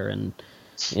dark hair, and,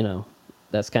 you know,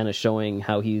 that's kind of showing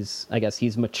how he's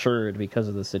matured because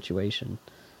of the situation.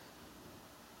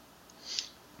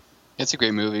 It's a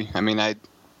great movie. I mean,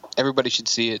 everybody should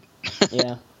see it.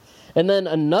 Yeah. And then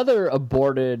another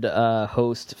aborted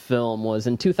host film was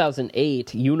in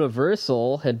 2008.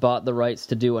 Universal had bought the rights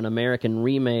to do an American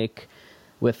remake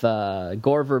with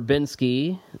Gore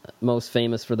Verbinski, most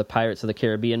famous for the Pirates of the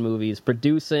Caribbean movies,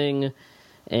 producing,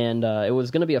 and it was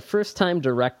going to be a first-time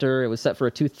director. It was set for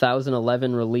a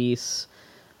 2011 release,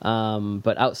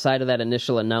 but outside of that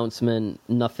initial announcement,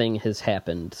 nothing has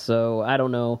happened. So I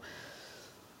don't know.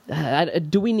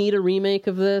 Do we need a remake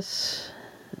of this?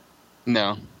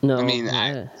 No. I mean,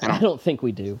 I don't think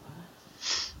we do.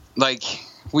 Like,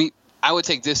 I would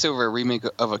take this over a remake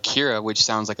of Akira, which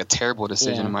sounds like a terrible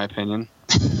decision in my opinion.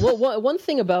 Well, one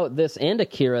thing about this and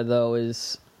Akira, though,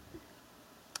 is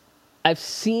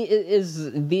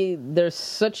there's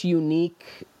such unique,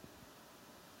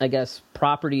 I guess,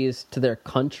 properties to their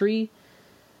country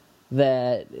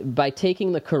that by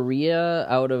taking the Korea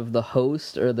out of the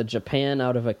host or the Japan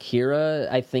out of Akira,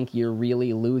 I think you're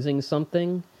really losing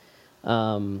something.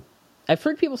 I've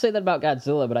heard people say that about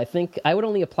Godzilla, but I think I would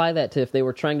only apply that to if they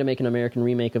were trying to make an American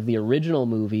remake of the original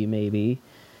movie, maybe.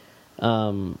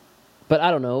 But I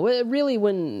don't know. Really,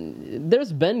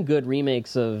 there's been good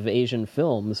remakes of Asian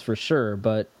films for sure,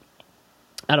 but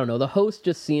I don't know. The Host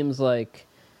just seems like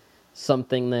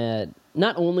something that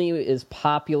not only is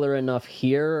popular enough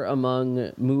here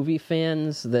among movie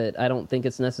fans that I don't think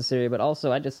it's necessary, but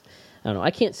also I don't know.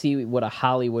 I can't see what a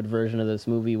Hollywood version of this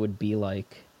movie would be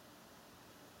like.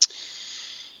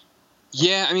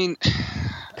 Yeah, I mean,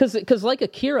 because like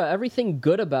Akira, everything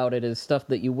good about it is stuff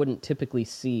that you wouldn't typically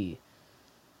see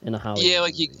in a Hollywood movie.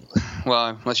 Like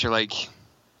well, unless you're like,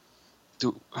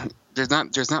 there's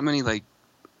not many like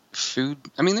food.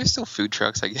 I mean, there's still food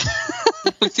trucks, I guess.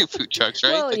 We do food trucks,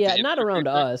 right? Well, Like yeah, the not food around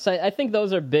truck. us. I think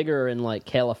those are bigger in like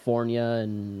California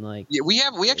and like. Yeah,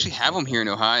 we actually have them here in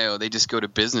Ohio. They just go to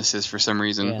businesses for some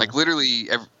reason. Yeah. Like literally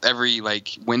every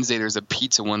like Wednesday, there's a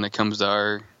pizza one that comes to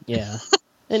our. Yeah,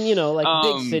 and like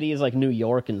big cities like New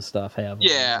York and stuff have them.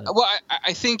 Yeah, But, well,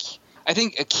 I think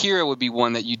Akira would be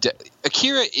one that you.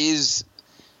 Akira is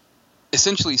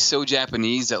essentially so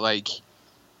Japanese that like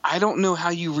I don't know how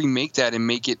you remake that and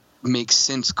make it make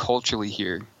sense culturally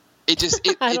here. It just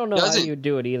I don't know how doesn't. you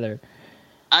do it either.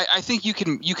 I think you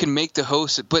can make the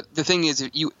host, but the thing is,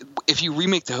 if you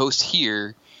remake the host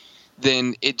here,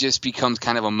 then it just becomes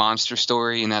kind of a monster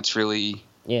story, and that's really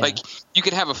like you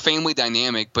could have a family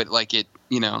dynamic, but like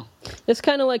It's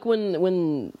kind of like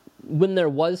when there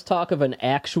was talk of an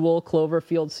actual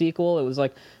Cloverfield sequel, it was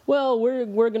like, well,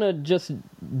 we're gonna just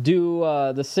do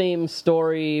the same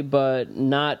story, but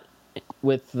not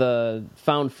with the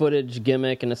found footage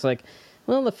gimmick, and it's like,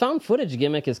 well, the found footage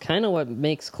gimmick is kind of what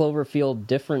makes Cloverfield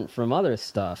different from other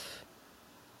stuff.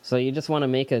 So you just want to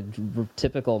make a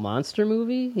typical monster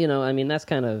movie? I mean, that's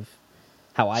kind of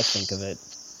how I think of it.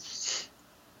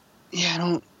 Yeah, I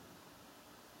don't.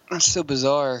 That's so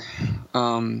bizarre.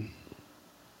 Like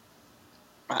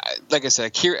I said,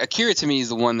 Akira to me is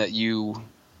the one that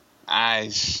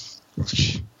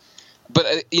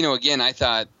But again, I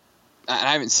thought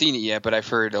I haven't seen it yet, but I've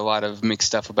heard a lot of mixed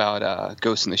stuff about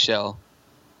Ghost in the Shell.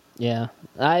 Yeah,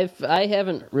 I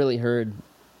haven't really heard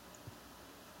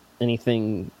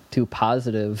anything too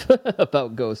positive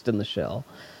about Ghost in the Shell.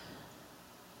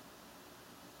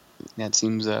 Yeah, it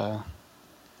seems.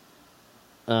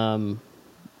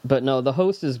 But no, the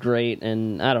host is great,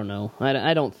 and I don't know.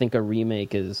 I don't think a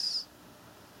remake is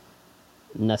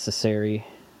necessary.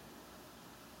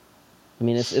 I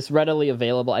mean, it's readily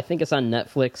available. I think it's on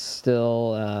Netflix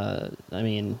still. I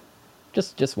mean,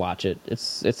 just watch it.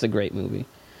 It's a great movie.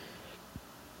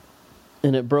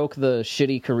 And it broke the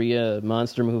shitty Korea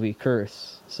monster movie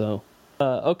curse. So,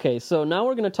 okay, so now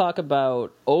we're going to talk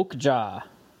about Okja,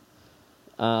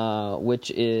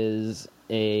 which is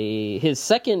his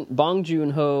second Bong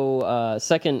Joon-ho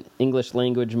second English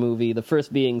language movie. The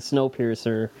first being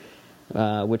Snowpiercer,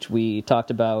 which we talked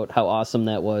about how awesome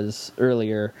that was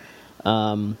earlier.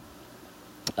 In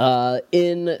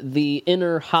the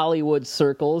inner Hollywood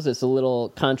circles, it's a little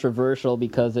controversial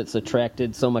because it's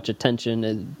attracted so much attention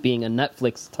as being a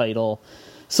Netflix title,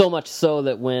 so much so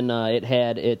that when it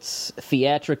had its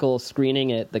theatrical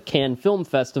screening at the Cannes Film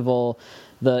Festival,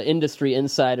 the industry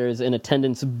insiders in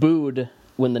attendance booed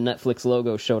when the Netflix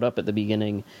logo showed up at the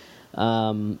beginning.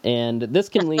 And this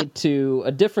can lead to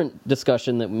a different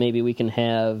discussion that maybe we can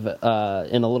have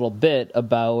in a little bit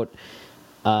about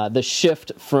the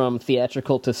shift from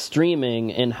theatrical to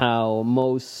streaming and how I'm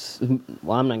not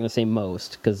going to say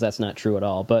most because that's not true at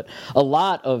all, but a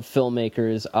lot of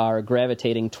filmmakers are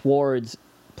gravitating towards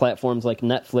platforms like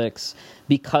Netflix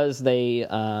because they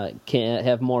can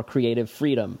have more creative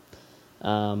freedom.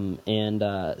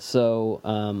 So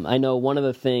I know one of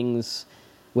the things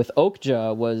with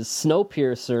Okja was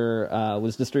Snowpiercer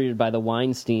was distributed by the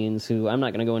Weinsteins, who I'm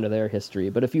not going to go into their history,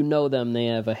 but if you know them, they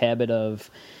have a habit of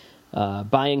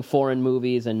buying foreign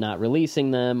movies and not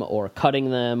releasing them or cutting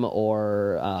them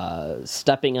or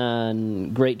stepping on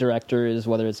great directors,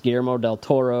 whether it's Guillermo del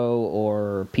Toro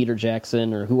or Peter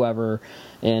Jackson or whoever,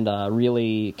 and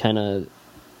really kind of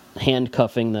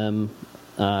handcuffing them.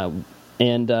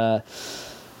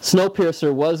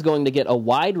 Snowpiercer was going to get a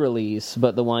wide release,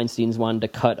 but the Weinsteins wanted to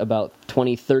cut about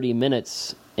 20-30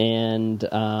 minutes, and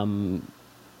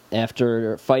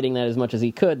after fighting that as much as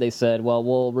he could, they said, well,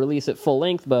 we'll release it full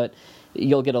length, but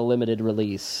you'll get a limited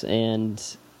release. And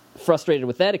frustrated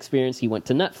with that experience, he went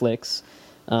to Netflix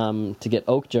to get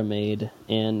Okja made,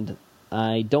 and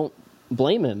I don't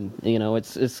blame him.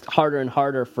 It's harder and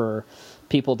harder for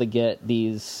people to get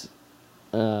these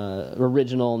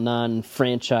original,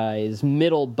 non-franchise,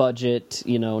 middle-budget,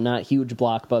 not huge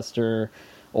blockbuster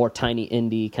or tiny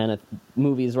indie kind of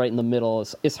movies right in the middle.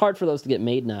 It's hard for those to get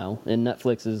made now, and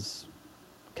Netflix is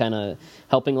kind of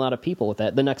helping a lot of people with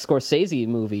that. The next Scorsese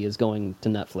movie is going to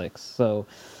Netflix. So,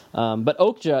 but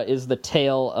Okja is the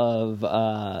tale of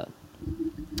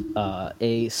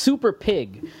a super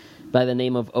pig by the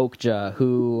name of Okja,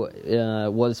 who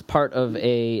was part of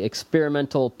a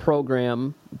experimental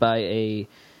program by a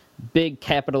big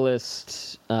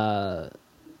capitalist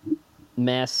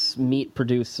mass meat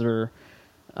producer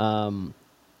for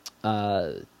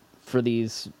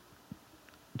these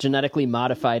genetically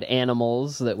modified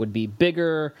animals that would be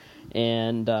bigger,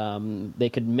 and they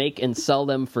could make and sell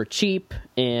them for cheap,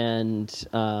 and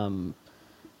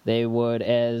they would,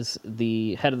 as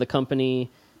the head of the company,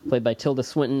 played by Tilda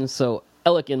Swinton, so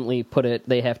elegantly put it,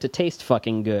 they have to taste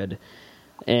fucking good.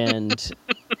 And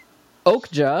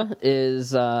Okja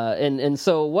is, and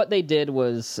so what they did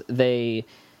was they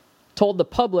told the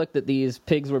public that these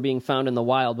pigs were being found in the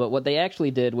wild, but what they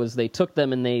actually did was they took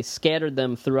them and they scattered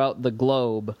them throughout the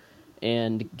globe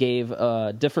and gave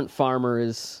different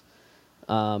farmers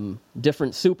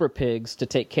different super pigs to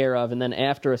take care of, and then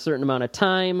after a certain amount of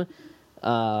time,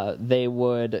 they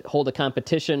would hold a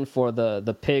competition for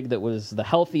the pig that was the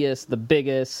healthiest, the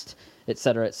biggest,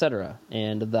 etc., etc.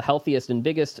 And the healthiest and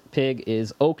biggest pig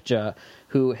is Okja,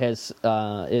 who is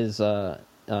on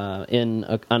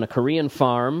a Korean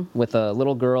farm with a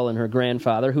little girl and her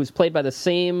grandfather, who's played by the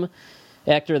same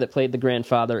actor that played the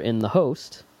grandfather in The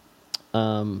Host.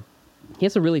 He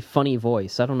has a really funny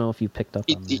voice. I don't know if you picked up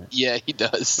on that. Yeah, he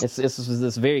does. It's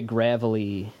this very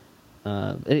gravelly.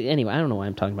 Anyway, I don't know why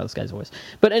I'm talking about this guy's voice,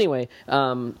 but anyway,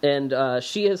 and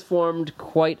she has formed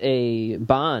quite a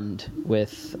bond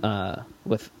with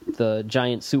the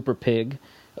giant super pig,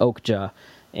 Okja,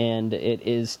 and it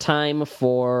is time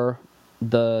for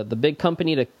the big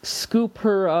company to scoop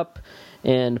her up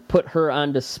and put her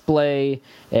on display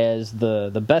as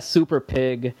the best super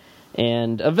pig,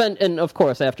 and of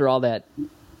course, after all that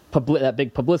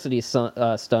big publicity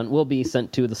stunt, will be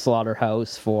sent to the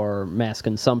slaughterhouse for mass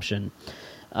consumption.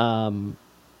 Yeah,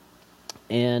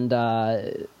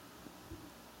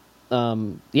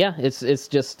 it's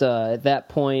just at that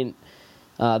point,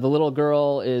 the little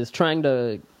girl is trying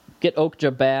to get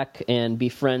Okja back and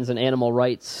befriends an animal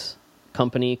rights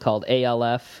company called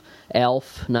ALF,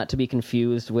 not to be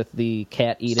confused with the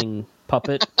cat-eating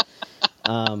puppet.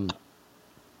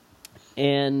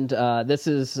 And this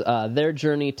is their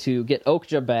journey to get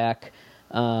Okja back.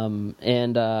 Oh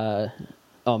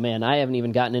man, I haven't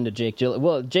even gotten into Jake Gyllenhaal.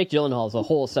 Well, Jake Gyllenhaal is a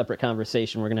whole separate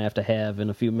conversation we're going to have in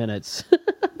a few minutes.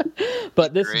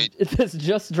 But this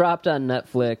just dropped on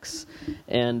Netflix,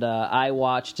 and I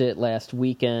watched it last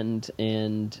weekend,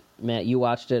 and Matt, you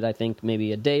watched it, I think,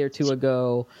 maybe a day or two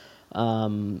ago.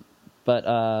 So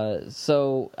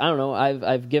I don't know.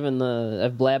 I've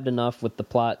blabbed enough with the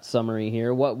plot summary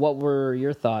here. What were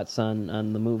your thoughts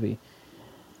on the movie?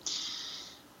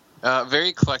 Very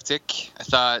eclectic. I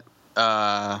thought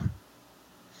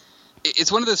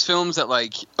it's one of those films that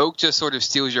like Okja sort of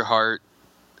steals your heart.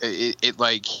 It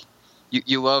like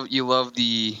you love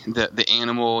the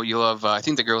animal. You love I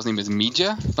think the girl's name is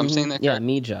Mija, if I'm saying that correct. Yeah,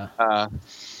 Mija.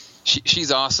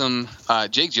 She's awesome.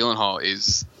 Jake Gyllenhaal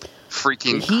is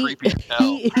freaking creepy as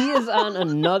hell. He is on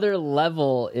another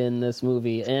level in this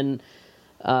movie, and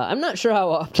I'm not sure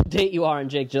how up to date you are on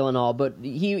Jake Gyllenhaal, but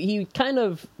he kind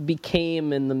of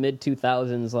became in the mid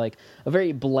 2000s like a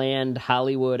very bland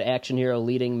Hollywood action hero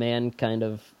leading man kind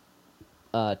of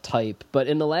type. But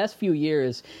in the last few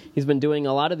years, he's been doing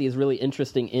a lot of these really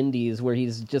interesting indies where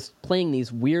he's just playing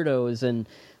these weirdos, and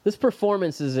this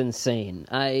performance is insane.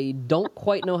 I don't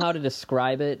quite know how to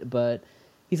describe it, but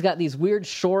he's got these weird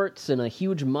shorts and a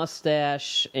huge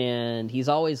mustache, and he's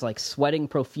always like sweating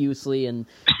profusely, and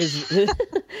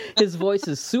his voice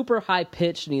is super high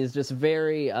pitched, and he's just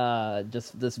very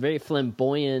just this very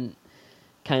flamboyant,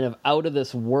 kind of out of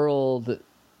this world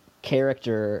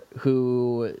character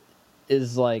who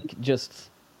is like just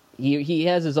he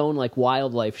has his own like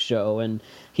wildlife show, and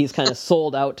he's kind of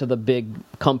sold out to the big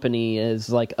company as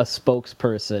like a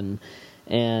spokesperson.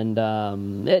 And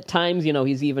at times,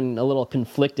 he's even a little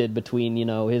conflicted between,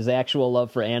 his actual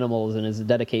love for animals and his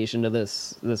dedication to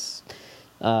this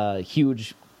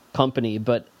huge company.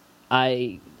 But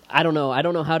I don't know. I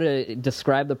don't know how to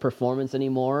describe the performance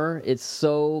anymore. It's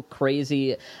so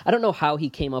crazy. I don't know how he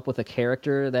came up with a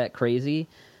character that crazy.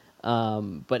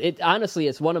 But honestly,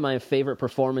 it's one of my favorite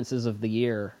performances of the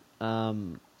year.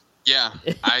 Yeah,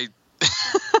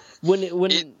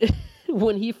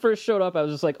 When he first showed up, I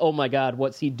was just like, oh my God,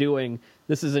 what's he doing?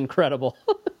 This is incredible.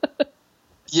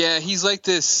 Yeah, he's like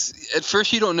this. At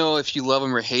first, you don't know if you love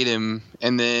him or hate him,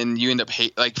 and then you end up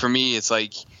like for me, it's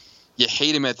like you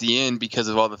hate him at the end because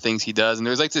of all the things he does. And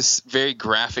there's like this very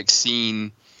graphic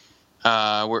scene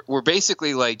where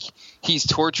basically like he's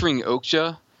torturing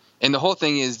Okja, and the whole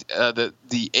thing is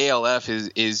the ALF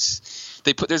is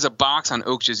there's a box on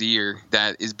Okja's ear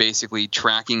that is basically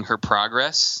tracking her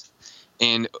progress,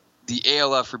 and the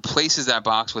ALF replaces that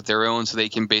box with their own, so they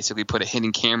can basically put a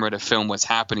hidden camera to film what's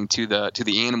happening to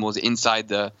the animals inside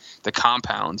the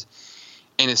compound.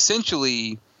 And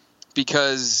essentially,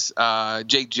 because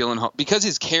Jake Gyllenhaal, because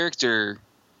his character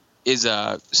is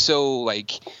so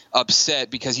like upset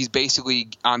because he's basically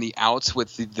on the outs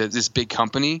with this big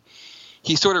company,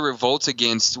 he sort of revolts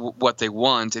against what they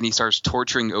want, and he starts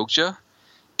torturing Okja.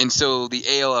 And so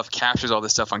the ALF captures all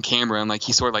this stuff on camera, and like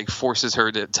he sort of like forces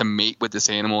her to mate with this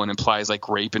animal and implies like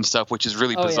rape and stuff, which is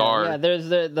really bizarre. Yeah, there's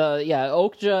the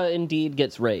Okja indeed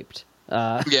gets raped.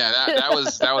 Yeah,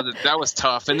 that was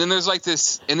tough. And then there's like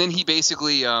this, and then he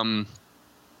basically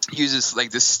uses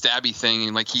like this stabby thing,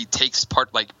 and like he talks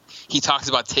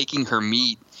about taking her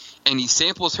meat, and he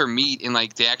samples her meat, and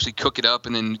like they actually cook it up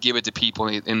and then give it to people,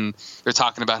 and they're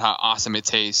talking about how awesome it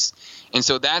tastes. And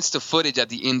so that's the footage at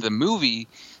the end of the movie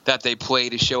that they play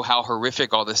to show how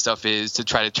horrific all this stuff is, to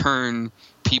try to turn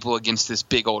people against this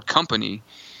big old company.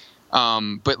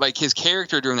 But like his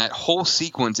character during that whole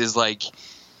sequence is like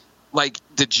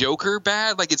the Joker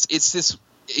bad. Like it's this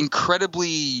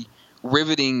incredibly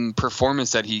riveting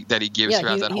performance that he gives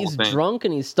throughout that whole thing. He's drunk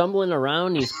and he's stumbling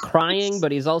around, he's crying,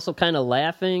 but he's also kind of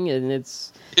laughing, and it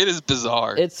is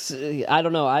bizarre. It's I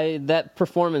don't know. That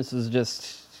performance was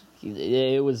just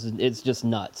it's just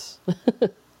nuts.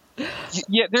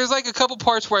 Yeah, there's like a couple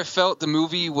parts where I felt the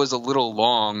movie was a little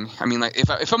long. I mean, like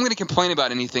if I'm going to complain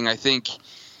about anything, I think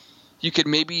you could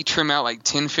maybe trim out like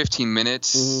 10-15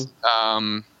 minutes.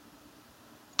 Mm-hmm.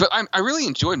 But I really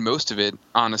enjoyed most of it,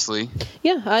 honestly.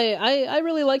 Yeah, I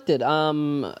really liked it.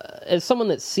 As someone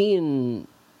that's seen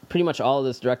pretty much all of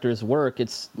this director's work,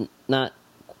 it's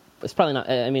probably not.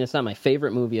 I mean, it's not my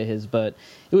favorite movie of his, but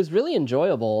it was really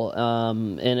enjoyable,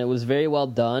 and it was very well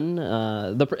done.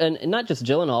 And not just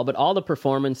Gyllenhaal, but all the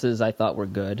performances I thought were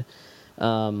good.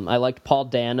 I liked Paul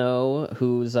Dano,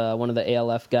 who's one of the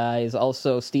ALF guys.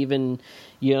 Also, Steven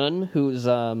Yeun, who's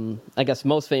I guess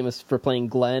most famous for playing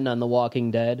Glenn on The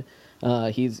Walking Dead.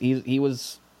 He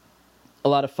was a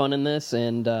lot of fun in this,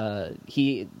 and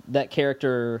that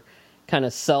character kind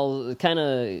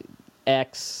of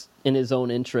acts in his own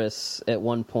interests at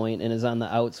one point, and is on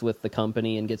the outs with the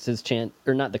company, and gets his chance,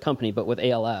 or not the company, but with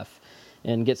ALF,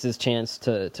 and gets his chance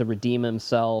to redeem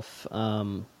himself.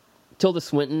 Tilda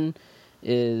Swinton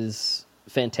is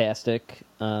fantastic.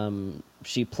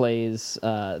 She plays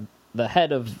the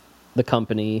head of the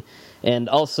company, and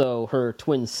also her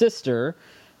twin sister,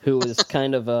 who is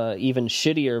kind of a even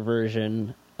shittier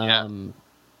version and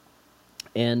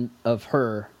of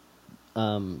her.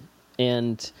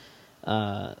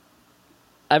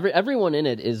 Everyone in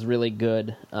it is really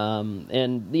good.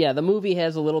 And yeah, the movie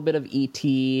has a little bit of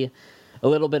E.T., a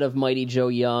little bit of Mighty Joe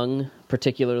Young,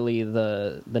 particularly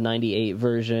the 98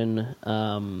 version.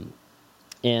 And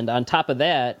on top of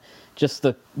that, just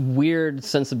the weird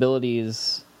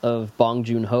sensibilities of Bong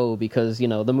Joon-ho, because,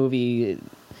 the movie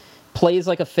plays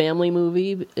like a family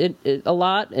movie a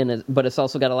lot, but it's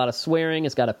also got a lot of swearing,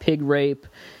 it's got a pig rape,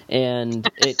 and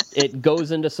it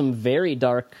goes into some very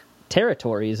dark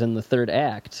territories in the third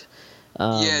act.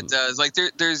 Yeah, it does. Like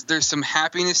there's some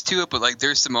happiness to it, but like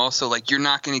there's some also like you're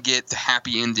not going to get the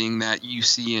happy ending that you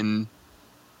see in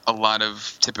a lot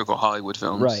of typical Hollywood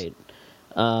films. Right.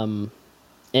 And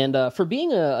for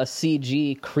being a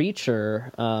CG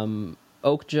creature,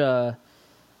 Okja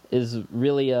is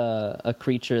really a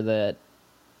creature that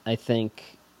I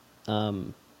think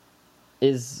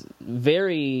is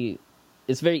very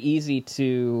easy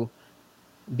to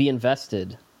be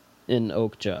invested in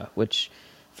Okja, which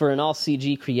for an all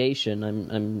CG creation,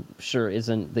 I'm sure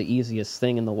isn't the easiest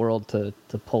thing in the world to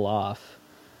pull off.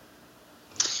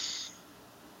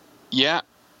 Yeah,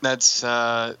 that's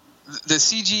the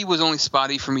CG was only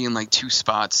spotty for me in like two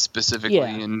spots specifically.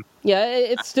 Yeah,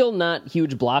 it's still not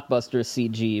huge blockbuster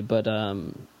CG, but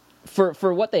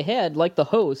for what they had, like The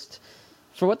Host,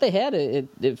 for what they had,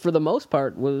 it for the most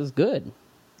part was good.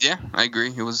 Yeah, I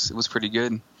agree. It was pretty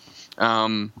good.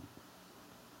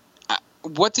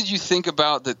 What did you think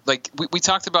about the like? We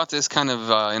talked about this kind of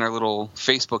in our little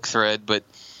Facebook thread, but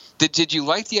did you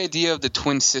like the idea of the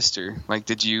twin sister? Like,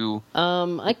 did you?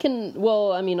 Our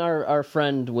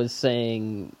friend was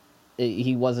saying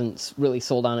he wasn't really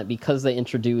sold on it because they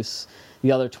introduce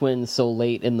the other twin so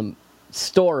late in the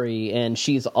story, and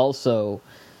she's also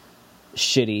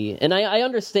shitty. And I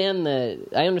understand that.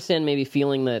 I understand maybe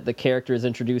feeling that the character is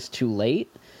introduced too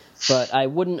late. But I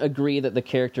wouldn't agree that the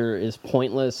character is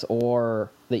pointless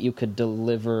or that you could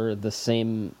deliver the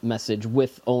same message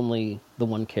with only the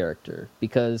one character,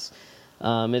 because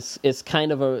it's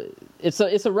kind of a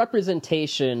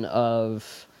representation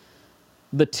of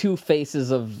the two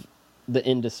faces of the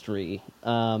industry,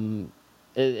 and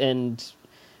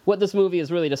what this movie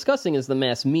is really discussing is the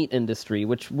mass meat industry,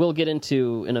 which we'll get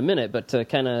into in a minute. But to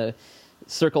kind of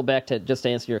circle back to just to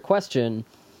answer your question.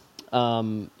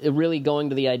 Really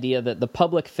going to the idea that the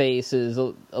public face is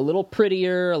a little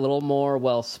prettier, a little more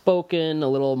well-spoken, a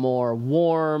little more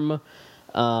warm,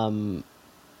 and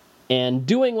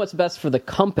doing what's best for the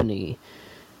company.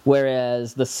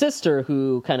 Whereas the sister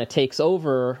who kind of takes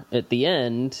over at the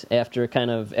end after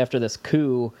this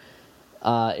coup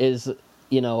is,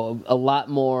 a lot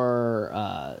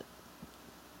more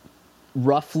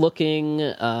rough looking,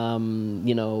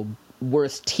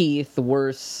 worse teeth,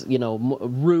 worse,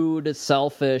 rude,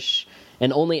 selfish,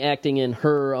 and only acting in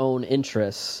her own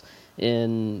interests,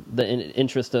 in the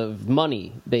interest of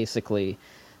money, basically.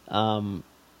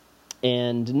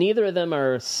 And neither of them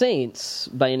are saints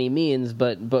by any means,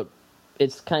 but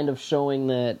it's kind of showing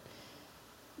that,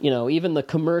 even the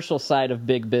commercial side of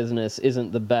big business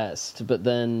isn't the best, but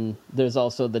then there's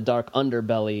also the dark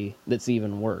underbelly that's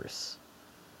even worse.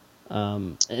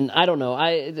 And I don't know,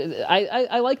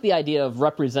 I like the idea of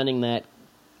representing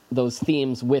those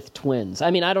themes with twins.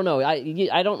 I mean, I don't know,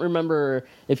 I don't remember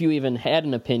if you even had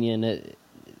an opinion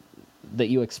that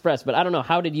you expressed, but I don't know,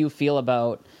 how did you feel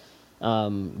about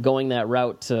going that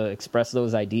route to express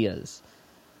those ideas?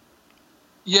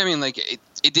 Yeah, I mean, like,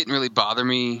 it didn't really bother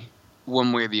me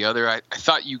one way or the other. I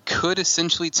thought you could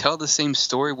essentially tell the same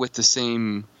story with the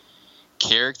same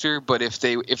character, but if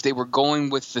they were going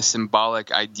with the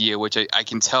symbolic idea, which I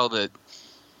can tell that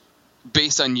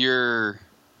based on your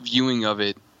viewing of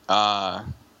it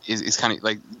is kind of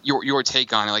like your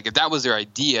take on it. Like, if that was their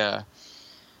idea,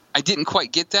 I didn't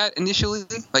quite get that initially.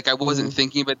 Like, I wasn't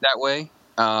thinking of it that way.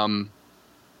 I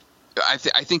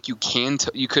think you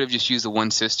could have just used the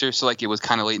one sister. So, like, it was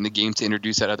kind of late in the game to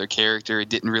introduce that other character. It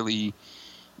didn't really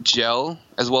gel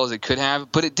as well as it could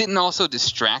have, but it didn't also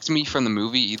distract me from the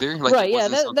movie either. Like, right? Yeah,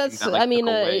 that's. I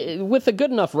mean, with a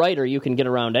good enough writer, you can get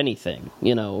around anything,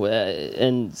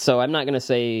 and so I'm not going to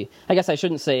say. I guess I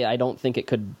shouldn't say I don't think it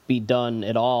could be done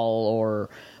at all or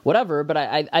whatever. But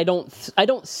I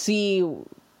don't see.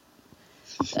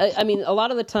 I mean, a lot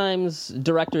of the times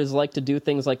directors like to do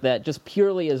things like that just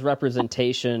purely as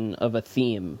representation of a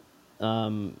theme,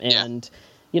 and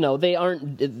they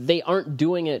aren't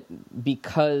doing it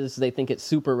because they think it's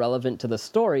super relevant to the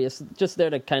story. It's just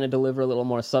there to kind of deliver a little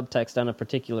more subtext on a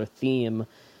particular theme.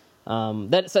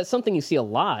 That's something you see a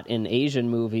lot in Asian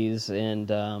movies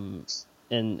and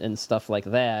stuff like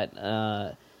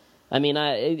that. I mean,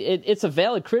 it's a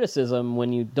valid criticism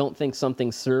when you don't think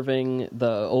something's serving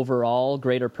the overall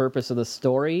greater purpose of the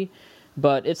story,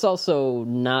 but it's also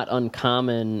not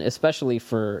uncommon, especially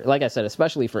for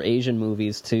Asian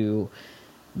movies, to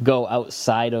go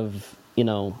outside of,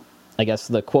 I guess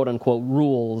the quote unquote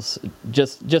rules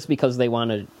just because they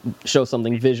want to show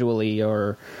something visually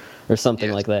or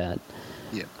something like that.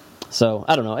 Yeah. So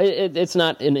I don't know. It's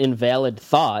not an invalid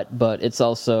thought, but it's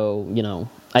also,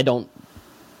 I don't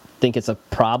think it's a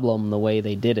problem the way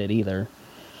they did it either.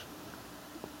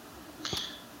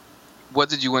 What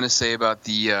did you want to say about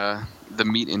the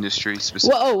meat industry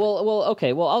specifically? Well,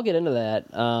 okay. Well, I'll get into that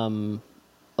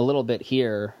a little bit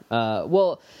here.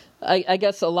 I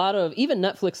guess a lot of even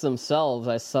Netflix themselves,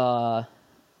 I saw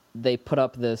they put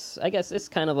up this. I guess it's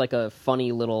kind of like a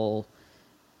funny little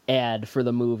ad for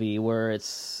the movie where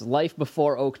it's life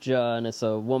before Okja and it's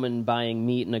a woman buying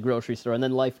meat in a grocery store, and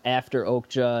then life after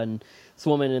Okja and this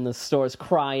woman in the store is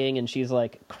crying and she's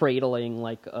like cradling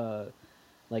like a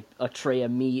tray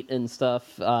of meat and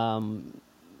stuff.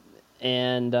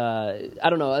 And I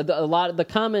don't know. The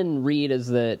common read is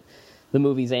that the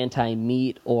movie's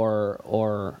anti-meat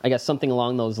or I guess something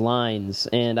along those lines.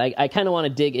 And I kind of want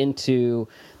to dig into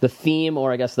the theme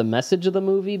or I guess the message of the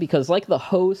movie, because like The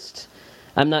Host,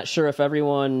 I'm not sure if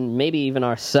everyone, maybe even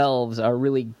ourselves, are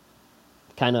really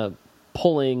kind of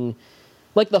pulling.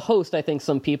 Like The Host, I think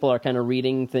some people are kind of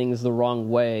reading things the wrong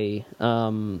way.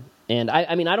 And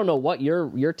I mean, I don't know what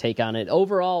your take on it.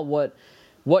 Overall, what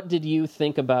did you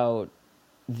think about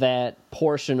that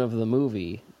portion of the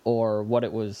movie, or what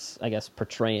it was, I guess,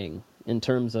 portraying in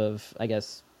terms of, I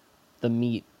guess, the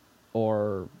meat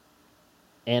or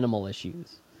animal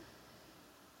issues?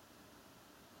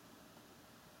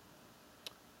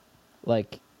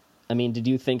 Like, I mean, did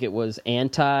you think it was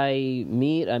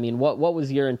anti-meat? I mean, what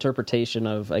was your interpretation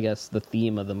of, I guess, the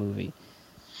theme of the movie?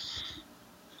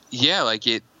 Yeah, like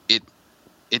it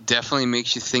definitely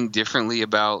makes you think differently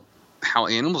about how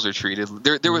animals are treated.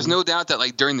 There was no doubt that,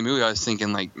 like, during the movie I was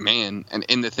thinking, like, man,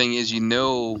 and the thing is,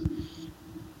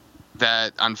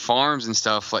 that on farms and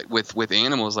stuff, like with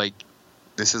animals, like,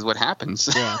 this is what happens.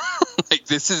 Yeah. Like,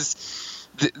 this is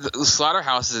the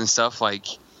slaughterhouses and stuff, like,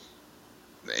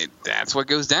 that's what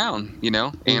goes down,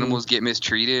 Animals get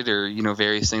mistreated or,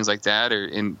 various things like that,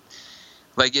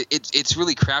 it's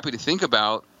really crappy to think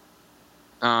about.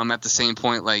 At the same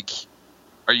point, like,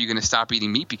 are you going to stop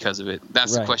eating meat because of it?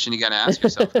 That's Right. the question you got to ask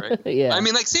yourself, right? Yeah. I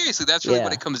mean, like, seriously, that's really Yeah.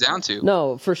 what it comes down to.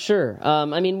 No, for sure.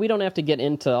 I mean, we don't have to get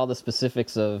into all the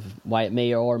specifics of why it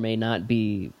may or may not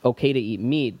be okay to eat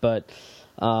meat, but,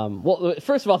 well,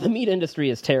 first of all, the meat industry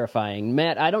is terrifying.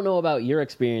 Matt, I don't know about your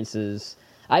experiences.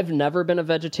 I've never been a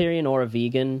vegetarian or a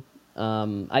vegan.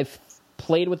 I've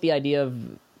played with the idea of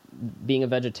being a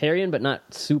vegetarian, but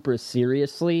not super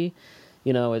seriously.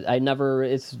 You know, I never,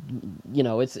 it's, you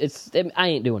know, I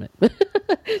ain't doing it.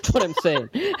 That's what I'm saying.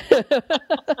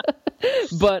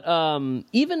 But,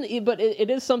 it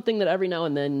is something that every now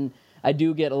and then I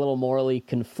do get a little morally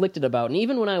conflicted about. And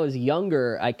even when I was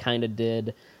younger, I kind of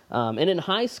did. And in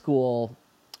high school,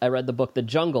 I read the book The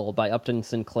Jungle by Upton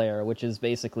Sinclair, which is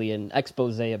basically an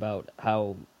expose about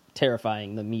how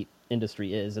terrifying the meat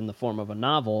industry is in the form of a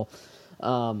novel.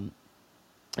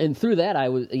 And through that,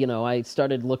 I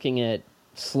started looking at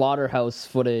slaughterhouse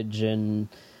footage and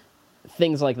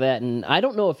things like that. And I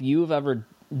don't know if you've ever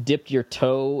dipped your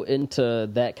toe into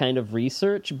that kind of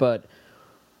research, but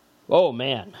oh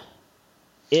man,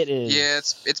 it is. Yeah,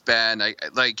 it's bad.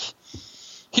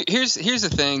 Here's the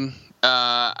thing.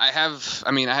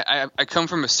 I come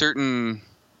from a certain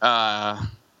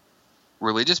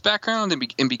religious background,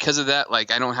 and because of that,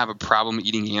 like, I don't have a problem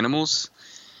eating animals.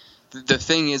 The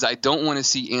thing is, I don't want to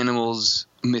see animals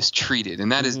mistreated,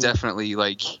 and that is definitely,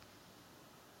 like,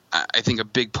 I think a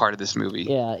big part of this movie.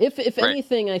 Yeah, if right.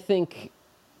 anything, I think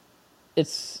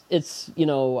it's you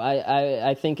know,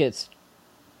 I think it's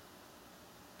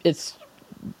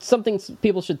something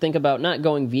people should think about, not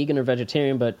going vegan or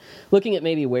vegetarian, but looking at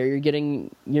maybe where you're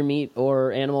getting your meat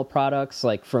or animal products,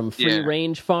 like from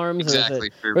free-range farms,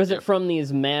 exactly. or is it from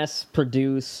these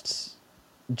mass-produced,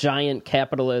 giant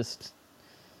capitalist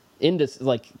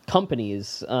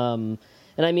companies?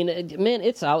 And I mean, man,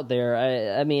 it's out there.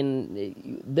 I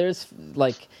mean, there's,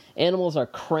 like, animals are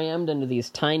crammed into these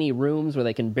tiny rooms where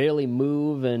they can barely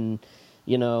move, and,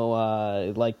 you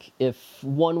know, like, if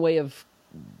one way of,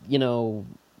 you know,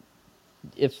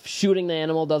 if shooting the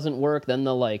animal doesn't work, then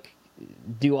they'll, like,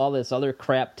 do all this other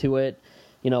crap to it,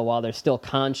 you know, while they're still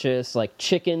conscious. Like,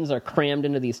 chickens are crammed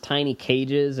into these tiny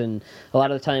cages, and a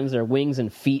lot of the times their wings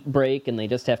and feet break, and they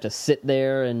just have to sit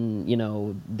there, and, you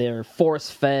know, they're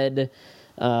force-fed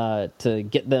to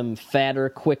get them fatter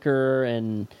quicker.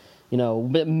 And, you know,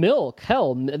 milk,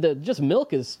 hell, just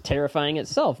milk is terrifying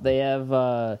itself. They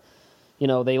have, you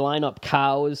know, they line up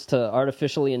cows to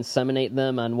artificially inseminate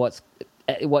them on what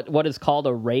is called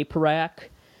a rape rack,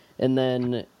 and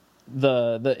then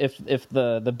if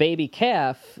the baby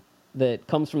calf that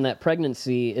comes from that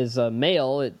pregnancy is a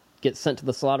male, it gets sent to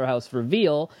the slaughterhouse for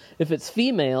veal. If it's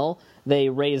female, they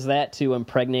raise that to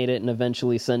impregnate it and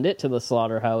eventually send it to the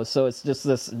slaughterhouse. So it's just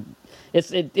this,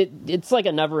 it's like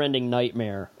a never-ending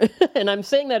nightmare. And I'm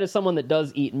saying that as someone that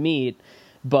does eat meat,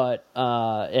 but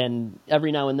and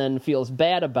every now and then feels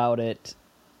bad about it,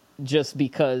 just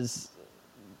because,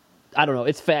 I don't know,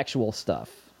 it's factual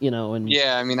stuff, you know. And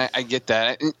yeah, I mean, I get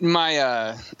that. My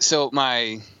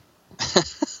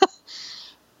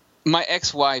my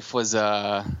ex-wife was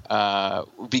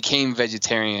became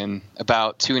vegetarian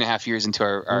about 2.5 years into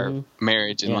our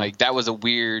marriage, and like, that was a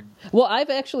weird. Well, I've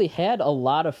actually had a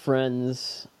lot of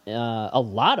friends who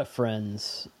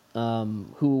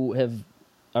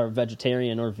are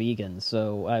vegetarian or vegan.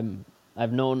 So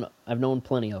I've known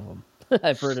plenty of them.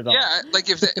 I've heard it all. Yeah, like,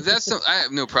 if that's I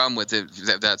have no problem with it.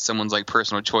 If that's someone's, like,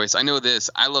 personal choice. I know this.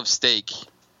 I love steak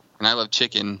and I love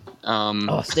chicken.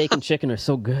 Steak and chicken are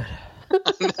so good.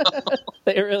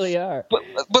 They really are.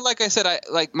 But like I said,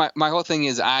 my whole thing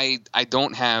is I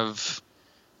don't have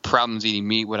problems eating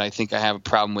meat. What I think I have a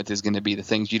problem with is going to be the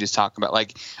things you just talked about.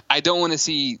 Like, I don't want to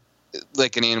see,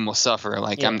 like, an animal suffer.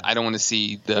 Like, I don't want to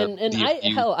see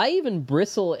I even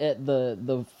bristle at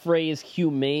the phrase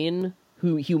humane.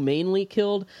 Who humanely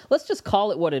killed. Let's just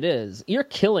call it what it is. You're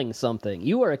killing something.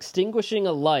 You are extinguishing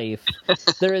a life.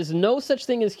 There is no such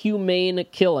thing as humane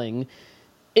killing.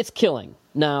 It's killing.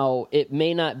 Now, it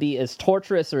may not be as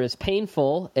torturous or as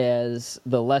painful as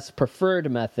the less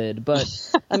preferred method, but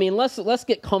I mean, let's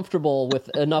get comfortable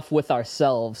enough with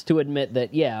ourselves to admit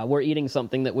that, yeah, we're eating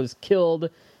something that was killed,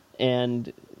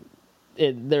 and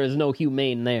there is no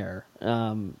humane there.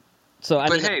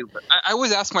 Hey, I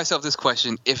always ask myself this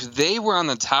question: if they were on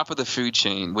the top of the food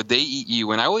chain, would they eat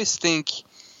you? And I always think,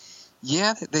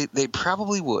 yeah, they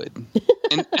probably would.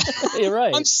 And you're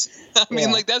right. I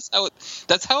mean, like, that's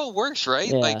how it works, right?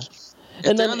 Yeah. Like,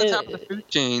 If they're on the top of the food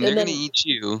chain, they're going to eat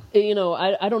you. You know,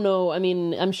 I don't know. I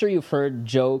mean, I'm sure you've heard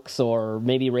jokes or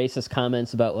maybe racist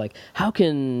comments about, like, how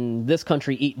can this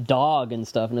country eat dog and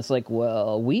stuff? And it's like,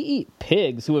 well, we eat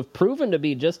pigs who have proven to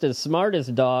be just as smart as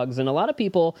dogs. And a lot of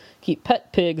people keep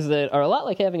pet pigs that are a lot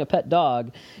like having a pet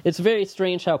dog. It's very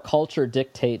strange how culture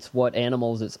dictates what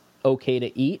animals it's okay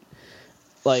to eat.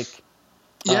 Like...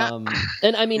 Yeah.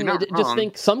 And I mean, just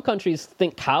think some countries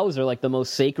think cows are like the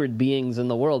most sacred beings in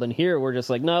the world, and here we're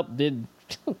just like, nope,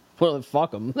 well,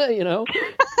 fuck them, you know.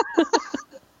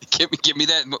 give me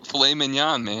that filet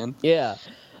mignon, man. Yeah,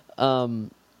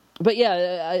 but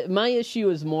yeah, my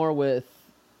issue is more with,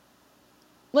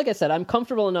 like I said, I'm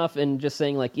comfortable enough in just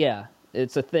saying, like, yeah,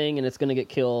 it's a thing and it's going to get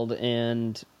killed,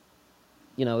 and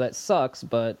you know that sucks,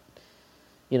 but.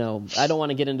 You know, I don't want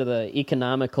to get into the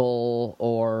economical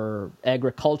or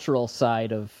agricultural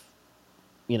side of,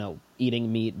 you know,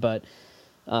 eating meat, but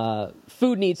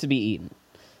food needs to be eaten.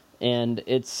 And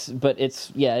it's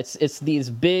these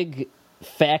big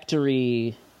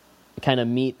factory kind of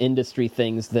meat industry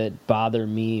things that bother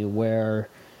me where,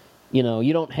 you know,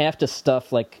 you don't have to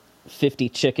stuff like 50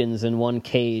 chickens in one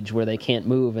cage where they can't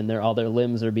move and all their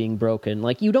limbs are being broken.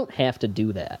 Like, you don't have to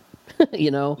do that,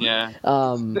 you know? Yeah.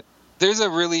 There's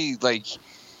a really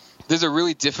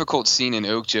difficult scene in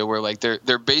Okja where like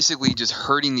they're basically just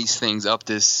herding these things up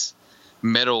this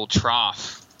metal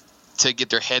trough to get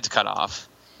their heads cut off,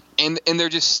 and they're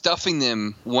just stuffing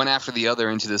them one after the other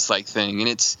into this like thing, and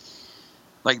it's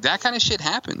like that kind of shit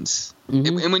happens.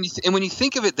 Mm-hmm. And when you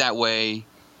think of it that way,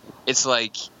 it's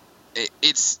like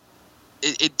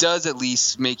it does at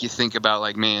least make you think about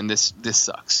like, man, this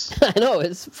sucks. I know it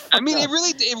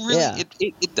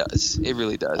does. It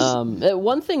really does.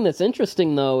 One thing that's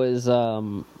interesting though is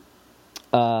there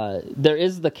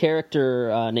is the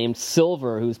character named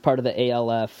Silver who's part of the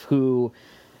ALF who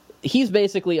he's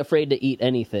basically afraid to eat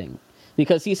anything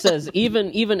because he says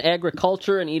even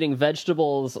agriculture and eating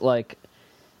vegetables, like,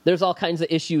 there's all kinds of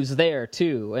issues there,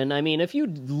 too. And, I mean, if you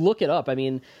look it up, I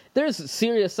mean, there's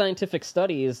serious scientific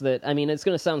studies that, I mean, it's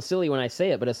going to sound silly when I say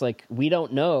it, but it's like, we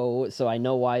don't know, so I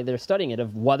know why they're studying it,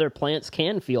 of whether plants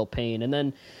can feel pain. And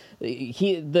then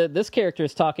this character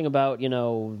is talking about, you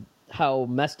know, how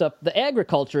messed up the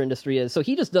agriculture industry is, so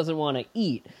he just doesn't want to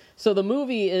eat. So the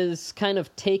movie is kind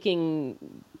of taking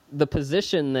the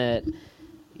position that,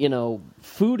 you know,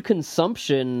 food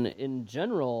consumption in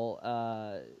general...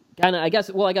 kind of, I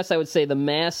guess I would say the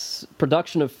mass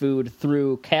production of food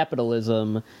through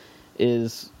capitalism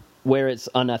is where it's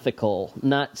unethical,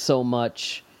 not so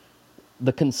much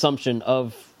the consumption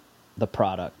of the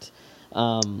product.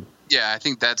 Yeah, I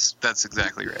think that's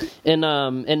exactly right.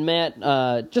 And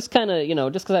Matt, just kind of, you know,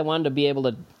 just because I wanted to be able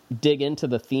to dig into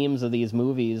the themes of these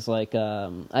movies, like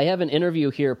I have an interview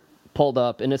here pulled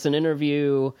up, and it's an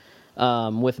interview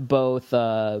with both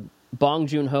Bong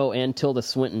Joon-ho and Tilda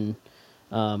Swinton.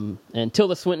 And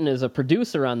Tilda Swinton is a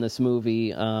producer on this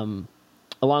movie, along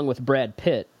with Brad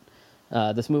Pitt.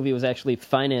 This movie was actually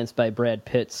financed by Brad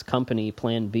Pitt's company,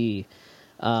 Plan B.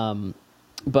 So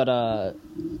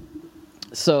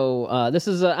this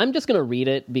is I'm just gonna read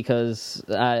it because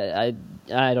I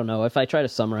don't know, if I try to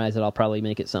summarize it I'll probably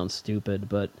make it sound stupid,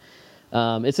 but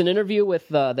it's an interview with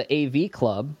the AV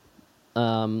Club,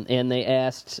 and they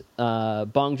asked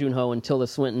Bong Joon-ho and Tilda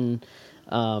Swinton.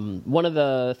 One of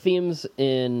the themes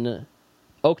in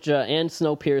Okja and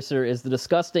Snowpiercer is the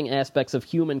disgusting aspects of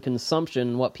human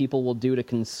consumption, what people will do to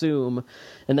consume.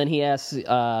 And then he asks,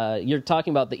 you're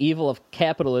talking about the evil of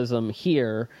capitalism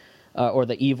here, or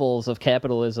the evils of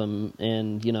capitalism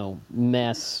and, you know,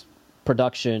 mass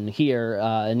production here.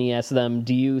 And he asks them,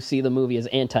 do you see the movie as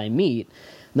anti-meat?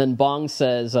 And then Bong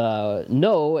says,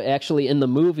 no, actually in the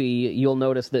movie, you'll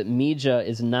notice that Mija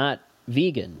is not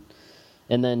vegan.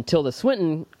 And then Tilda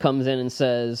Swinton comes in and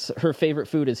says her favorite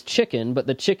food is chicken, but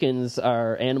the chickens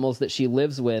are animals that she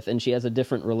lives with, and she has a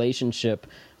different relationship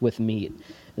with meat.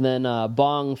 And then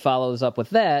Bong follows up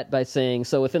with that by saying,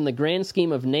 so within the grand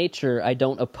scheme of nature, I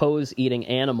don't oppose eating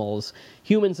animals.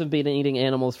 Humans have been eating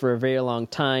animals for a very long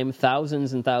time,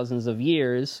 thousands and thousands of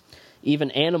years.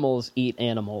 Even animals eat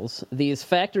animals. These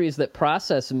factories that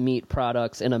process meat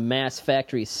products in a mass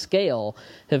factory scale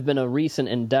have been a recent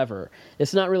endeavor.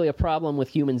 It's not really a problem with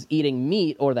humans eating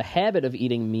meat or the habit of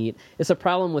eating meat. It's a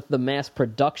problem with the mass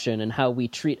production and how we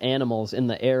treat animals in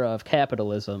the era of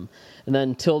capitalism. And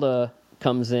then Tilda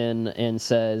comes in and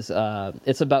says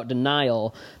it's about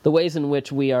denial, the ways in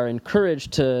which we are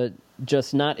encouraged to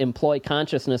just not employ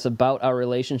consciousness about our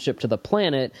relationship to the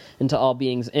planet and to all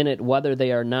beings in it, whether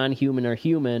they are non-human or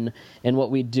human, and what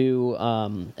we do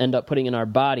end up putting in our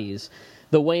bodies.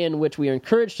 the way in which we are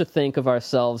encouraged to think of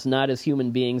ourselves not as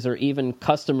human beings or even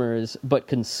customers, but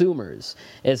consumers.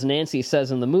 As Nancy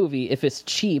says in the movie, if it's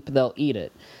cheap, they'll eat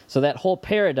it. So that whole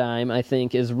paradigm, I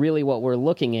think, is really what we're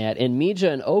looking at. And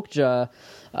Mija and Okja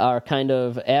are kind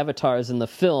of avatars in the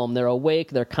film. They're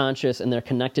awake, they're conscious, and they're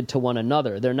connected to one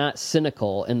another. They're not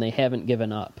cynical, and they haven't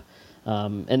given up.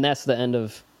 And that's the end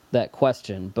of that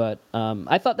question. But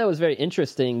I thought that was very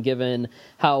interesting, given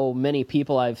how many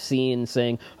people I've seen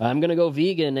saying, I'm going to go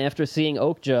vegan after seeing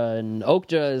Okja, and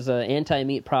Okja is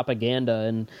anti-meat propaganda.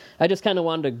 And I just kind of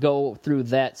wanted to go through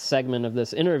that segment of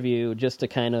this interview just to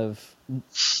kind of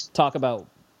talk about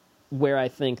where I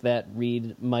think that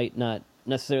read might not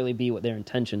necessarily be what their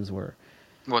intentions were.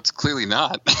 Well, it's clearly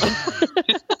not.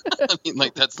 I mean,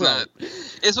 like, that's right. Not...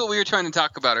 It's what we were trying to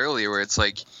talk about earlier, where it's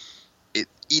like,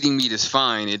 eating meat is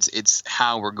fine. It's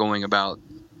how we're going about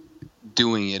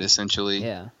doing it, essentially.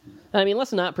 Yeah. I mean,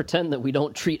 let's not pretend that we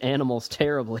don't treat animals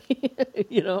terribly,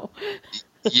 you know?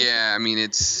 Yeah, I mean,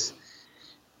 it's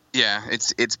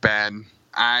bad.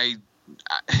 I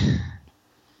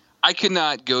could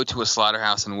not go to a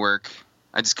slaughterhouse and work.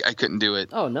 I couldn't do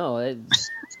it. Oh, no.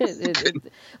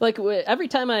 Like, every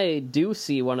time I do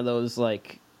see one of those,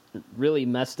 like, really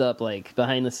messed up, like,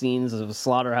 behind the scenes of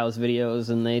slaughterhouse videos,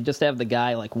 and they just have the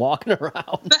guy, like, walking around.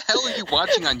 What the hell are you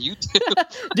watching on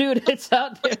YouTube? Dude, it's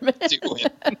out there, man.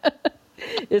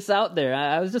 It's out there.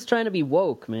 I was just trying to be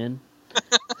woke, man.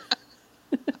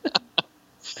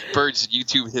 Byrd's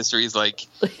YouTube history is like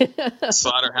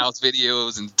slaughterhouse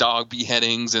videos and dog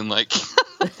beheadings and, like,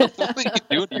 what are you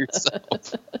doing to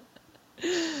yourself?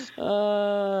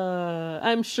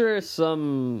 I'm sure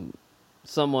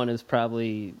someone is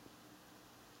probably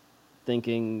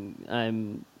thinking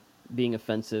I'm being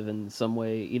offensive in some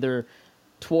way, either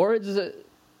towards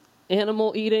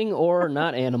animal eating or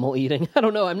not animal eating. I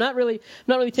don't know. I'm not really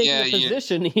taking a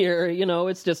position here. You know,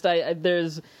 it's just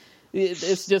there's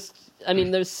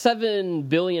 7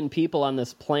 billion people on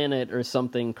this planet or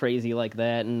something crazy like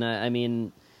that, and I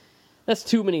mean, that's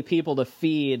too many people to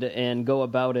feed and go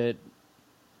about it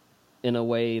in a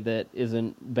way that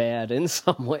isn't bad in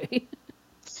some way.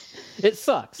 It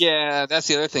sucks. Yeah, that's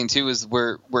the other thing too, is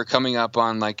we're coming up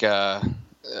on like a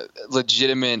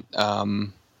legitimate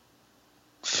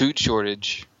food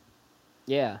shortage.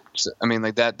 Yeah. So, I mean,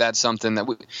 like that's something that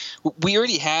we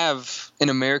already have in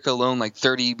America alone, like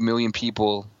 30 million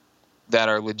people that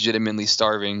are legitimately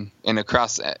starving, and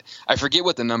across, I forget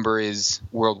what the number is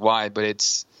worldwide, but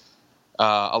it's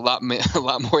a lot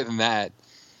more than that.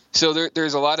 So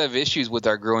there's a lot of issues with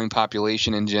our growing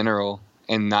population in general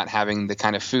and not having the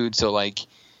kind of food. So, like,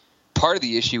 part of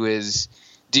the issue is,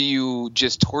 do you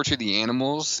just torture the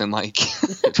animals and, like,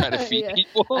 try to feed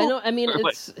people? I know. I mean,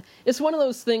 it's one of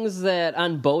those things that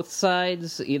on both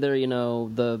sides, either, you know,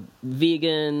 the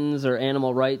vegans or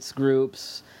animal rights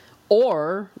groups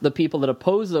or the people that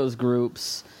oppose those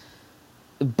groups,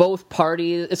 both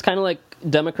parties, it's kind of like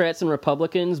Democrats and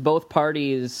Republicans, both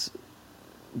parties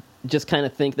just kind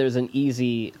of think there's an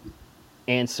easy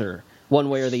answer one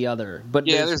way or the other. But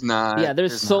there's not. Yeah,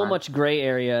 there's so much gray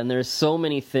area, and there's so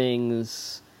many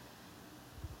things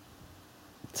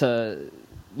to,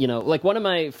 you know, like one of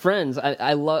my friends,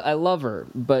 I love her,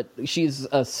 but she's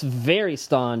a very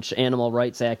staunch animal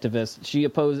rights activist. She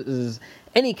opposes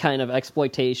any kind of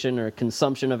exploitation or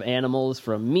consumption of animals,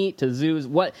 from meat to zoos,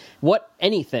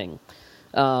 anything.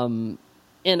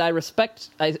 And I respect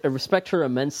her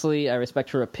immensely. I respect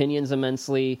her opinions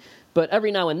immensely. But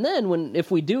every now and then,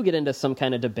 if we do get into some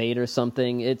kind of debate or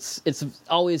something, it's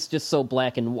always just so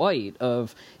black and white.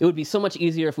 Of, it would be so much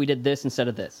easier if we did this instead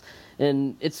of this,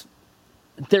 and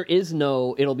there is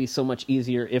no it'll be so much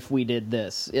easier if we did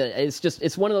this.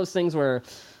 It's one of those things where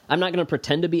I'm not going to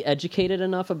pretend to be educated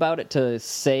enough about it to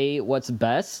say what's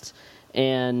best,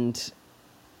 and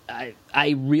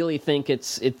I really think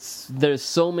there's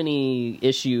so many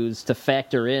issues to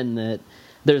factor in that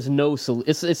there's no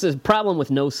it's a problem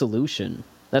with no solution.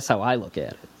 That's how I look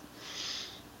at it.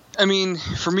 I mean,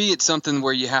 for me, it's something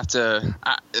where you have to.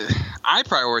 I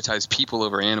prioritize people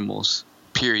over animals.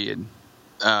 Period.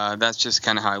 That's just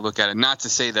kind of how I look at it. Not to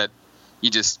say that you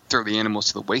just throw the animals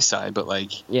to the wayside, but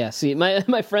like, yeah. See,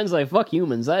 my friend's like, fuck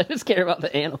humans. I just care about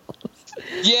the animals.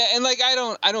 Yeah, and like I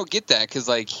don't get that, because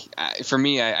like for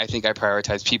me, I think I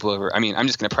prioritize people over. I mean, I'm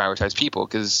just going to prioritize people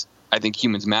because I think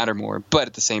humans matter more. But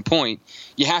at the same point,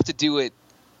 you have to do it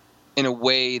in a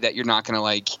way that you're not going to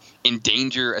like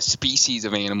endanger a species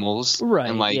of animals, right?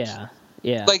 And like,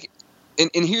 yeah. Like,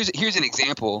 and here's an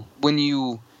example. When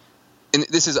you and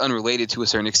this is unrelated to a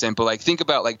certain extent, but like think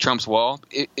about like Trump's wall.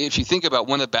 If you think about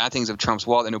one of the bad things of Trump's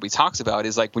wall that nobody talks about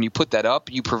is like when you put that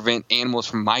up, you prevent animals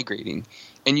from migrating,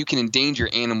 and you can endanger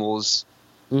animals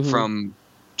from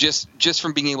just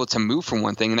from being able to move from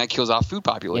one thing, and that kills off food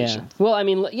population. Yeah. Well, I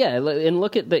mean, yeah, and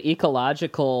look at the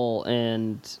ecological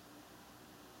and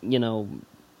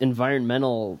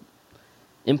environmental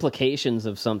implications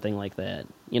of something like that.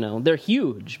 They're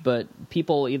huge, but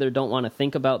people either don't want to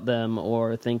think about them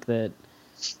or think that,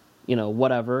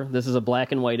 whatever, this is a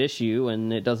black and white issue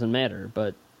and it doesn't matter.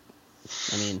 But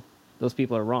I mean, those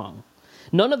people are wrong.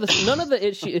 None of the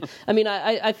issue. I mean,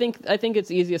 I think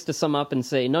it's easiest to sum up and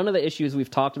say none of the issues we've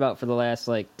talked about for the last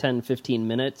 10, 15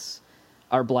 minutes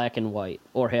are black and white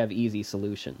or have easy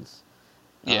solutions.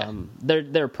 Yeah.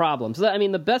 They're problems. I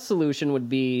mean, the best solution would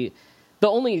be, the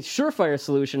only surefire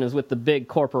solution is with the big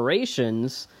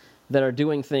corporations that are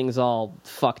doing things all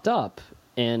fucked up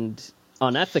and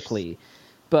unethically.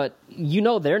 But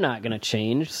they're not going to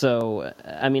change. So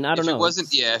I mean, I don't know.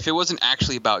 If it wasn't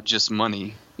actually about just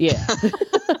money. Yeah.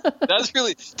 that's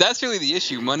really the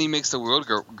issue. Money makes the world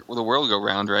go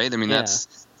round, right? I mean,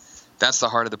 that's the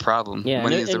heart of the problem. Yeah,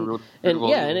 money is the root.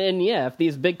 And if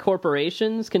these big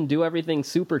corporations can do everything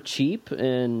super cheap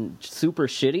and super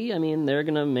shitty, I mean, they're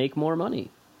going to make more money.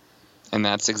 And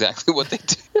that's exactly what they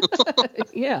do.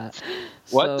 Yeah.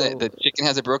 What? The chicken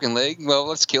has a broken leg? Well,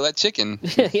 let's kill that chicken.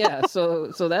 Yeah, so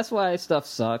that's why stuff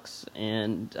sucks,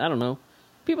 and I don't know.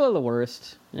 People are the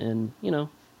worst, and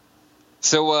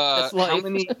So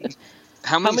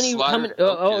how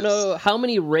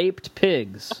many raped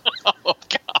pigs? Oh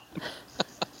God.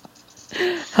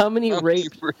 How many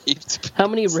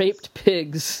raped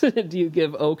pigs do you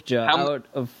give Okja out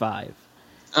of 5?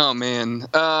 Oh man.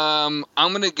 I'm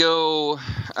gonna go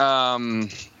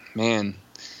man.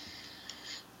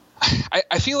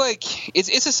 I feel like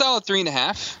it's a solid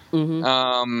 3.5. Mm-hmm.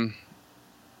 I'm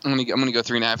gonna go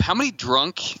 3.5. How many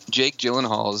drunk Jake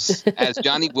Gyllenhaals as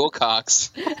Johnny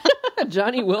Wilcox?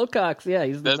 Johnny Wilcox, yeah,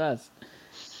 he's the best.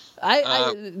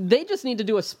 They just need to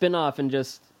do a spin-off and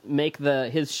just make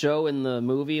his show in the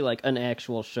movie like an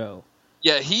actual show.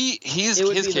 Yeah, his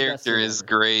character is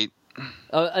great.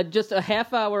 Just a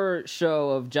half-hour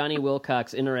show of Johnny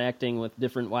Wilcox interacting with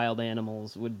different wild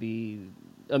animals would be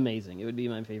amazing. It would be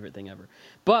my favorite thing ever.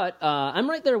 But I'm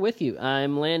right there with you.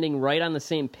 I'm landing right on the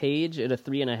same page at a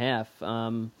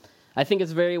 3.5. I think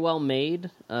it's very well made.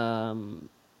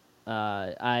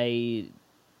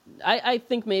 I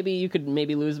think maybe you could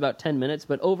lose about 10 minutes,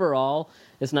 but overall,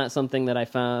 it's not something that I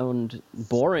found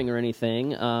boring or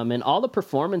anything. And all the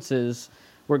performances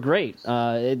were great.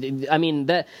 I mean,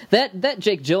 that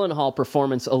Jake Gyllenhaal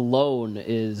performance alone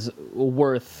is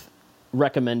worth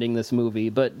recommending this movie.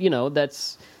 But,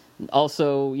 that's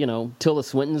also, Tilda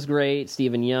Swinton's great,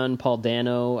 Stephen Yeun, Paul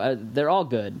Dano, they're all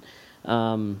good.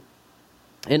 And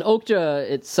Okja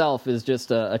itself is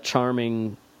just a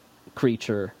charming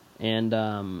creature. And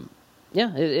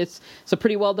it's a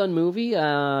pretty well done movie.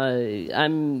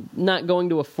 I'm not going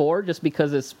to a 4 just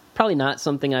because it's probably not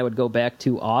something I would go back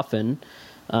to often.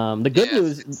 The good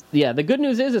news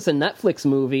is it's a Netflix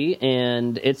movie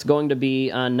and it's going to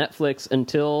be on Netflix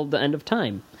until the end of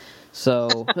time.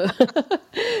 So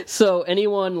so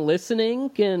anyone listening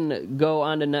can go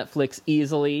onto Netflix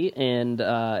easily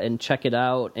and check it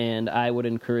out, and I would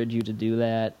encourage you to do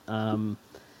that. And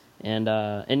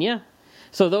yeah.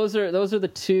 So those are the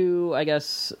two, I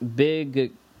guess,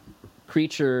 big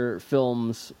creature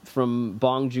films from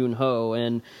Bong Joon-ho,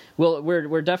 and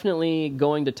we're definitely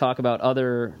going to talk about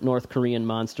other North Korean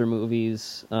monster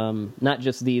movies, not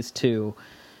just these two.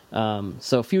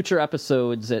 So future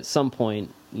episodes at some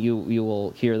point you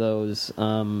will hear those,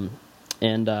 yeah.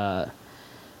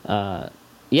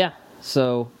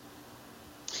 So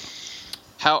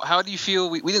how do you feel?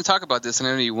 We didn't talk about this, and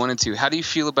I know you wanted to. How do you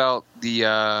feel about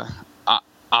the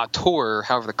auteur,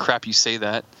 however the crap you say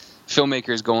that,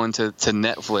 filmmakers going to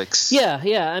Netflix?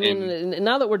 Yeah. I mean,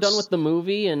 now that we're done with the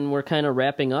movie and we're kind of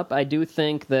wrapping up, I do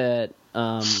think that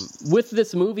with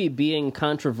this movie being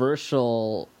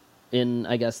controversial in,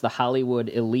 I guess, the Hollywood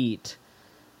elite,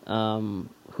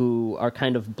 who are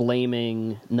kind of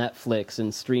blaming Netflix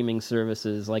and streaming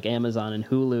services like Amazon and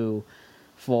Hulu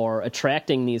for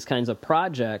attracting these kinds of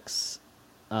projects,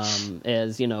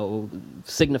 as,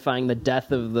 signifying the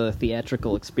death of the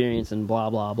theatrical experience and blah,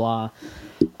 blah, blah.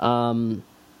 I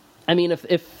mean,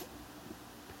 if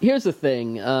here's the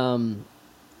thing,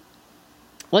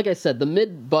 like I said, the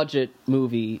mid-budget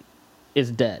movie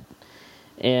is dead.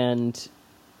 And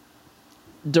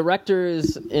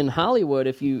directors in Hollywood,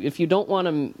 if you don't want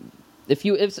to,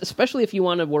 especially if you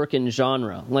want to work in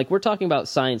genre, like we're talking about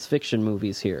science fiction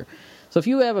movies here. So if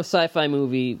you have a sci-fi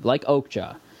movie like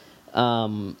Okja,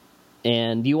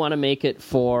 and you want to make it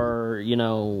for,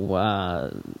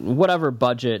 whatever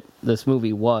budget this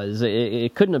movie was,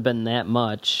 it couldn't have been that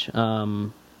much.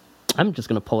 I'm just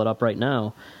going to pull it up right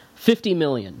now. $50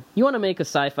 million. You want to make a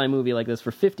sci-fi movie like this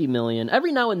for $50 million.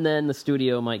 Every now and then the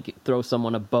studio might throw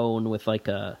someone a bone with like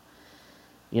a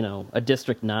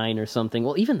District 9 or something.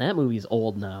 Well, even that movie is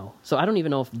old now. So I don't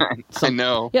even know if... I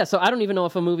know. Yeah, so I don't even know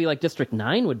if a movie like District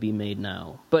 9 would be made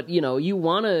now. But,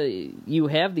 you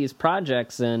have these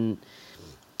projects and,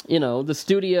 the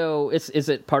studio, is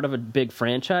it part of a big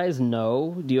franchise?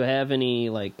 No. Do you have any,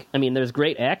 there's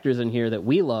great actors in here that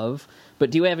we love,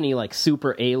 but do you have any,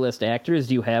 super A-list actors?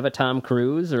 Do you have a Tom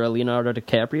Cruise or a Leonardo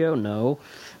DiCaprio? No.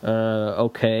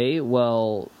 Okay,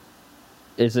 well...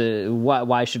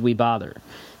 why should we bother?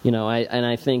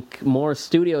 I think more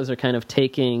studios are kind of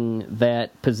taking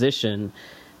that position,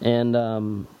 and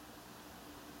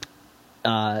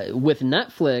with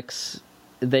Netflix,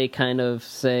 they kind of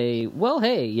say, well,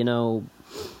 hey,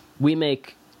 we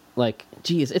make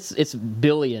it's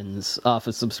billions off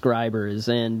of subscribers,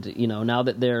 and now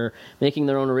that they're making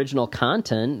their own original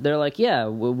content, they're like, yeah,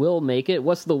 we'll make it.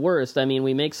 What's the worst? I mean,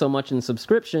 we make so much in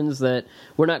subscriptions that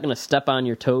we're not going to step on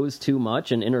your toes too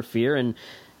much and interfere, and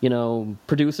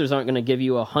producers aren't going to give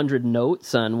you 100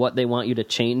 notes on what they want you to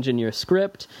change in your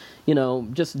script.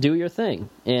 Just do your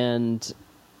thing. And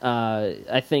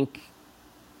I think,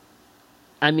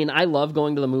 I love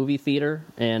going to the movie theater,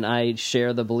 and I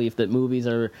share the belief that movies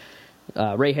are...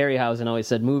 Ray Harryhausen always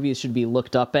said movies should be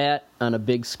looked up at on a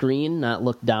big screen, not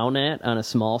looked down at on a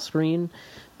small screen.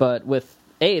 But with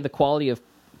A, the quality of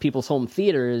people's home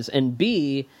theaters, and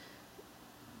B,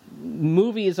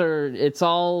 movies it's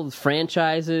all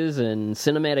franchises and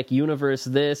cinematic universe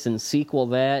this and sequel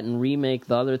that and remake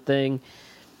the other thing.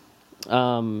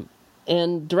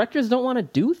 And directors don't want to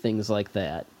do things like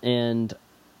that. And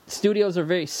studios are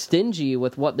very stingy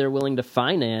with what they're willing to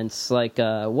finance.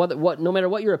 No matter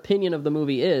what your opinion of the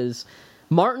movie is,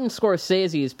 Martin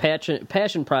Scorsese's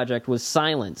passion project was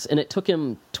Silence, and it took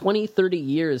him 20, 30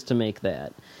 years to make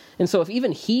that. And so if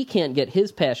even he can't get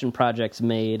his passion projects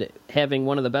made, having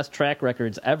one of the best track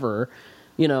records ever,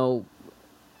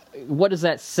 what does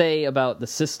that say about the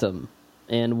system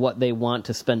and what they want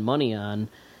to spend money on?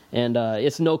 And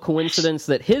it's no coincidence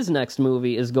that his next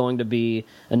movie is going to be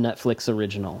a Netflix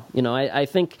original. I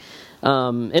think,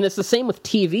 and it's the same with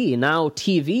TV. Now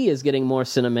TV is getting more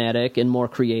cinematic and more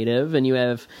creative, and you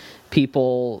have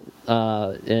people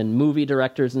and movie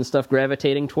directors and stuff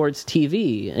gravitating towards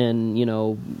TV and,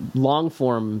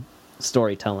 long-form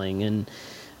storytelling. And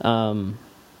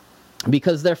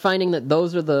because they're finding that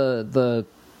those are the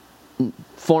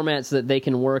formats that they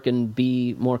can work and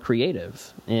be more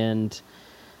creative. And...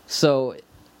 so,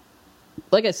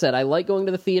 like I said, I like going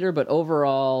to the theater, but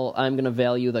overall, I'm going to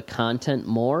value the content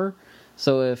more.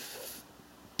 So if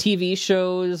TV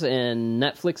shows and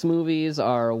Netflix movies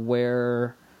are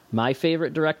where my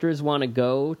favorite directors want to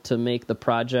go to make the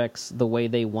projects the way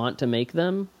they want to make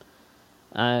them,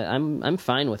 I'm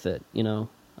fine with it.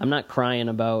 I'm not crying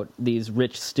about these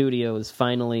rich studios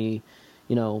finally,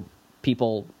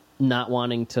 people not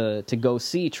wanting to go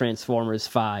see Transformers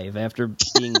 5 after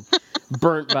being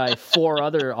burnt by 4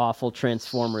 other awful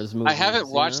Transformers movies. I haven't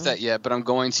watched that yet, but I'm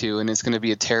going to, and it's going to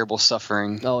be a terrible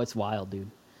suffering. Oh, it's wild,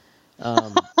 dude.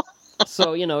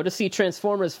 So, to see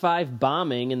Transformers 5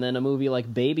 bombing and then a movie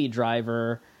like Baby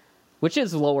Driver, which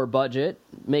is lower budget,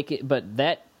 but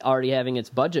that already having its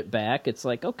budget back, it's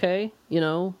like, okay,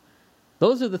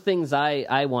 those are the things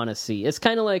I want to see. It's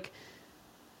kind of like,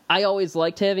 I always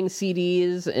liked having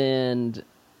CDs, and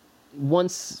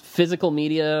once physical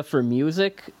media for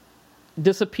music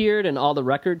disappeared and all the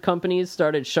record companies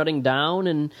started shutting down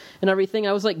and everything,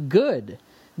 I was like, good.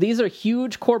 These are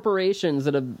huge corporations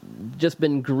that have just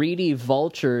been greedy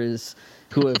vultures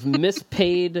who have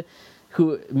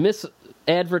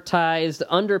misadvertised,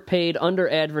 underpaid,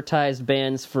 under-advertised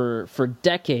bands for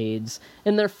decades,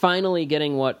 and they're finally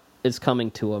getting what is coming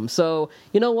to them. So,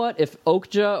 you know what? If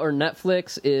Okja or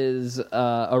Netflix is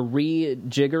a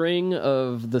rejiggering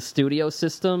of the studio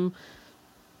system,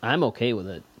 I'm okay with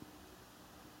it.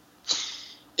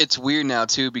 It's weird now,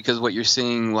 too, because what you're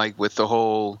seeing, with the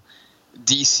whole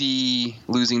DC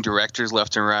losing directors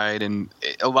left and right, and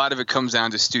a lot of it comes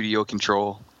down to studio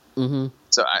control. Mm-hmm.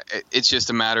 So it's just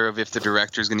a matter of if the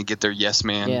director is going to get their yes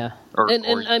man. Yeah,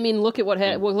 and I mean, look at what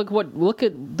look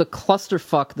at the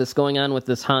clusterfuck that's going on with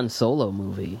this Han Solo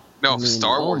movie. No, I mean,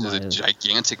 Star Wars is a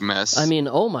gigantic mess. I mean,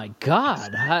 oh my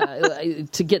God.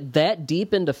 To get that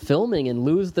deep into filming and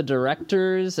lose the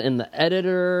directors and the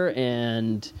editor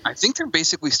and... I think they're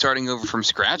basically starting over from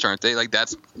scratch, aren't they? Like,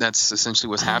 that's essentially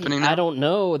what's happening now? I don't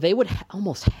know. They would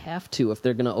almost have to if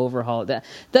they're going to overhaul it.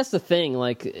 That's the thing.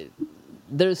 Like,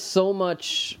 there's so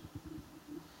much...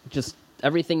 Just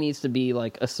everything needs to be,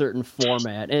 like, a certain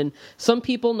format. And some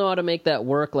people know how to make that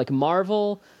work. Like,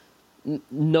 Marvel...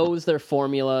 knows their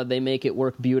formula. They make it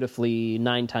work beautifully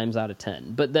 9 times out of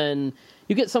 10. But then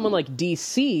you get someone like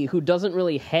DC who doesn't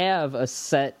really have a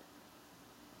set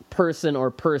person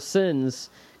or persons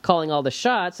calling all the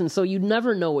shots, and so you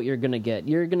never know what you're going to get.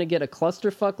 You're going to get a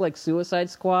clusterfuck like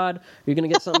Suicide Squad, or you're going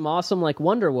to get something awesome like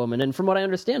Wonder Woman. And from what I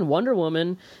understand, Wonder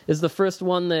Woman is the first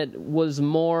one that was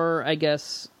more, I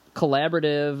guess,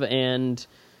 collaborative and,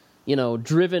 you know,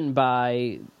 driven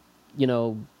by, you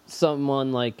know,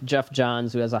 someone like Jeff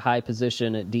Johns, who has a high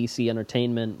position at DC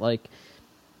Entertainment. Like,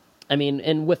 I mean,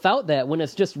 and without that, when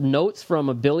it's just notes from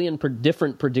a billion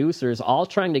different producers all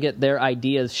trying to get their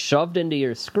ideas shoved into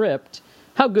your script,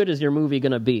 how good is your movie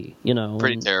going to be? You know,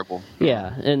 pretty terrible.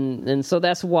 Yeah, and so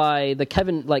that's why the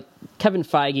Kevin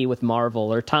Feige with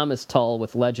Marvel or Thomas Tull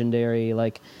with Legendary,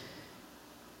 like,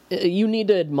 you need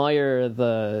to admire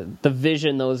the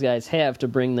vision those guys have to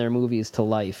bring their movies to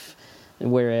life,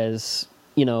 whereas,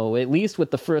 you know, at least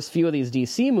with the first few of these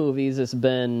DC movies, it's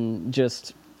been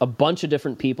just a bunch of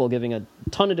different people giving a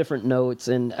ton of different notes,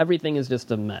 and everything is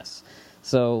just a mess.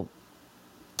 So,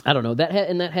 I don't know. That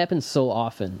happens so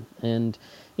often. And,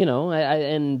 you know,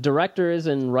 and directors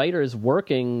and writers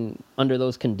working under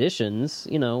those conditions,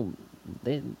 you know,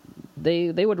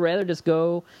 they would rather just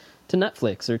go to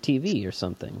Netflix or TV or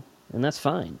something. And that's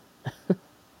fine.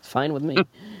 It's fine with me.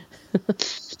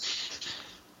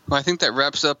 Well, I think that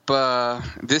wraps up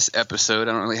this episode.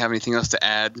 I don't really have anything else to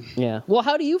add. Yeah. Well,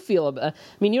 how do you feel about? I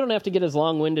mean, you don't have to get as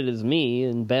long-winded as me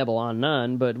and babble on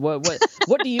none. But what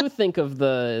do you think of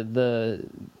the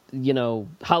you know,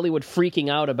 Hollywood freaking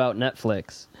out about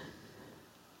Netflix?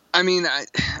 I mean,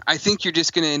 I think you're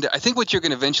just going to I think what you're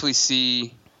going to eventually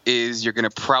see is you're going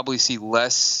to probably see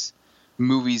less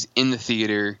movies in the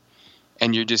theater,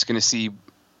 and you're just going to see.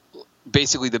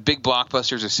 Basically, the big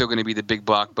blockbusters are still going to be the big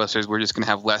blockbusters. We're just going to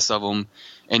have less of them,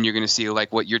 and you're going to see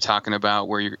like what you're talking about,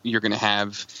 where you're going to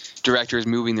have directors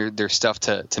moving their stuff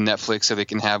to Netflix so they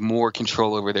can have more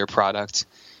control over their product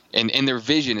and their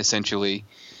vision, essentially,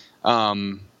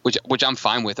 which I'm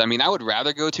fine with. I mean, I would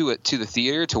rather go to the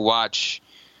theater to watch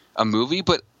a movie,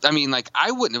 but I mean, like, I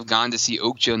wouldn't have gone to see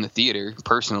Okja in the theater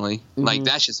personally. Mm-hmm. Like,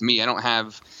 that's just me. I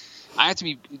have to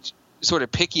be sort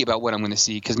of picky about what I'm going to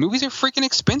see because movies are freaking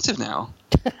expensive now.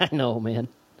 I know, man.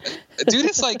 Dude,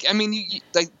 it's like, I mean, you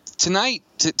like tonight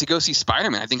to go see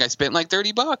Spider-Man, I think I spent like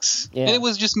 $30, and it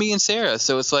was just me and Sarah.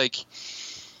 So it's like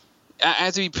I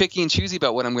have to be picky and choosy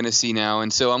about what I'm going to see now,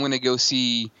 and so I'm going to go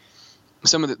see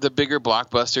some of the bigger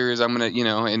blockbusters. I'm going to, you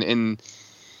know, and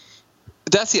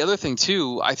that's the other thing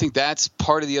too. I think that's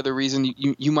part of the other reason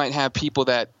you might have people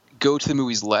that go to the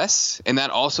movies less, and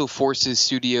that also forces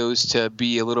studios to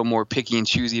be a little more picky and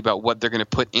choosy about what they're going to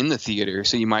put in the theater.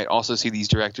 So you might also see these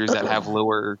directors that have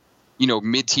lower, you know,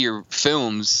 mid-tier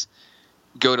films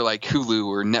go to like Hulu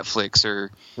or Netflix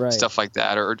or stuff like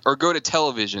that, or go to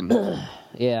television.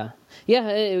 Yeah.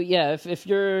 If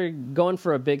you're going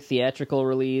for a big theatrical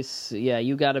release,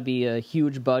 you got to be a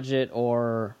huge budget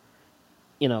or,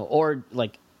 you know, or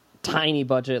like tiny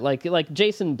budget, like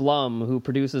Jason Blum, who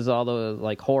produces all the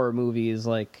like horror movies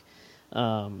like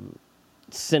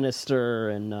Sinister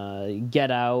and Get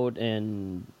Out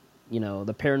and, you know,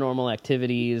 the Paranormal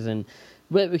Activities. And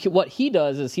what he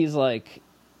does is he's like,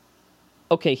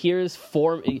 okay, here's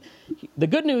the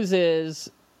good news is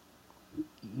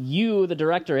you, the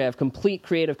director, have complete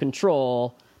creative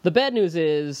control. The bad news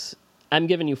is I'm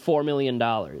giving you $4 million.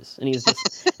 And he's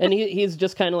just, he's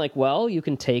just kind of like, well, you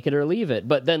can take it or leave it.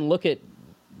 But then look at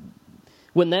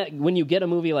when you get a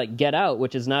movie like Get Out,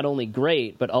 which is not only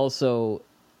great, but also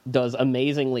does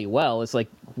amazingly well. It's like,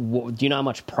 do you know how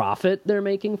much profit they're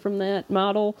making from that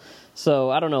model? So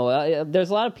I don't know.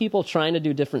 There's a lot of people trying to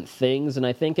do different things. And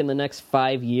I think in the next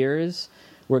 5 years,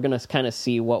 we're going to kind of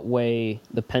see what way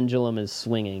the pendulum is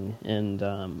swinging.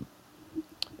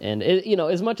 And it, you know,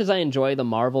 as much as I enjoy the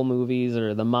Marvel movies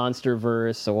or the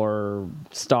MonsterVerse or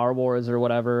Star Wars or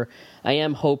whatever, I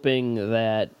am hoping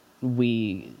that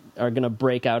we are going to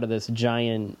break out of this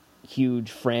giant, huge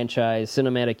franchise,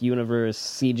 cinematic universe,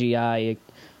 CGI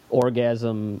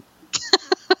orgasm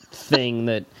thing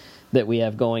that we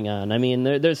have going on. I mean,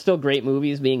 there's still great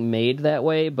movies being made that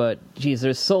way, but geez,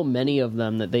 there's so many of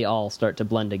them that they all start to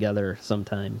blend together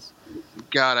sometimes.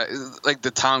 God, like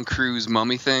the Tom Cruise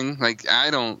mummy thing. Like,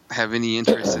 I don't have any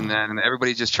interest in that, and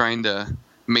everybody's just trying to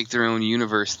make their own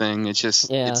universe thing. It's just,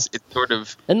 it's sort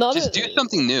of just do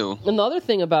something new. And the other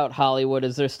thing about Hollywood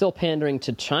is they're still pandering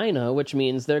to China, which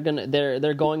means they're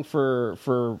going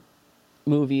for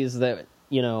movies that,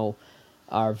 you know,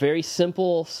 are very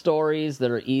simple stories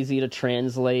that are easy to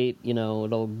translate. You know,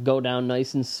 it'll go down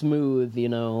nice and smooth. You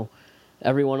know,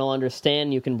 everyone will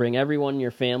understand. You can bring everyone in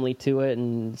your family to it,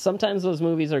 and sometimes those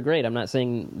movies are great. I'm not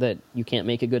saying that you can't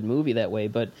make a good movie that way,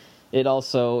 but it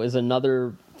also is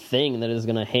another thing that is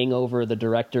going to hang over the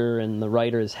director and the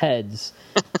writer's heads,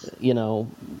 you know,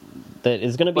 that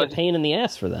is going to be a pain in the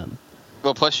ass for them.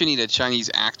 Well, plus you need a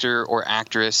Chinese actor or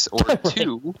actress or right.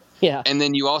 two. Yeah. And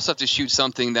then you also have to shoot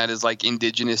something that is like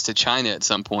indigenous to China at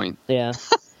some point. Yeah.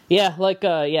 Yeah, like,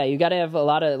 you got to have a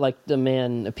lot of, like,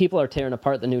 people are tearing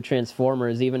apart the new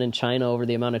Transformers, even in China, over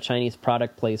the amount of Chinese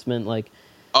product placement. Like,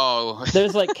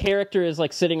 there's, like, characters,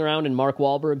 like, sitting around in Mark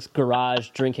Wahlberg's garage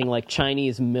drinking, like,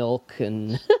 Chinese milk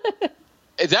and...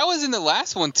 That was in the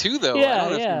last one, too, though. Yeah, I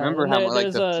don't know if you remember how...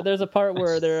 There's a part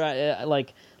where they're,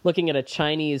 like, looking at a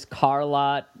Chinese car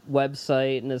lot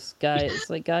website, and this guy, it's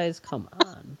like, guys, come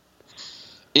on.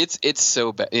 It's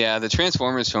so bad. Yeah, the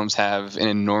Transformers films have an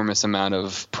enormous amount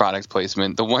of product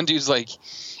placement. The one dude's like,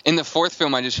 in the fourth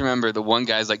film, I just remember the one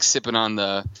guy's like sipping on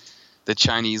the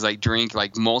Chinese like drink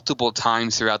like multiple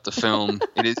times throughout the film.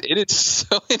 It's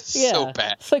so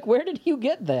bad. It's like, where did you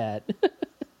get that?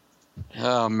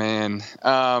 Oh man.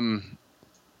 Yeah,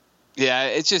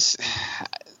 it's just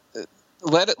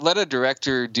let a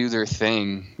director do their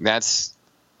thing. That's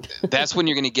when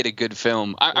you're going to get a good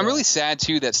film. I'm really sad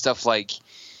too that stuff like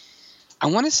I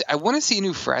want to see a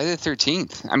new Friday the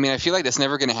 13th. I mean, I feel like that's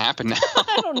never going to happen now.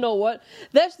 I don't know what.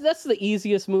 That's the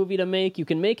easiest movie to make. You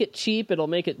can make it cheap. It'll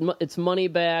make its money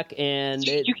back, and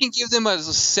you can give them a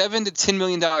 $7 to $10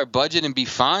 million budget and be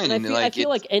fine. And I feel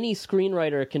like any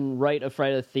screenwriter can write a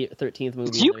Friday the 13th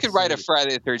movie. You could write a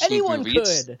Friday the 13th Anyone movie.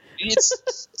 Could.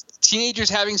 It's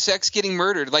teenagers having sex, getting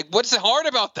murdered. Like, what's hard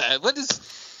about that? What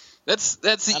is? That's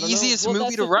the easiest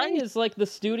movie to write. The thing is, like, the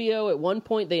studio at one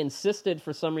point they insisted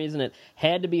for some reason it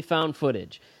had to be found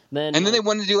footage. Then they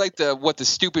wanted to do like the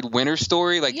stupid winter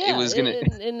story, like it was gonna.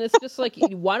 And it's just like,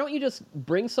 why don't you just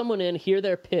bring someone in, hear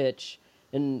their pitch,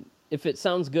 and if it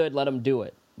sounds good, let them do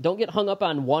it. Don't get hung up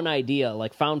on one idea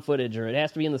like found footage or it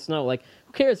has to be in the snow. Like,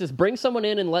 who cares? Just bring someone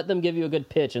in and let them give you a good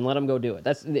pitch and let them go do it.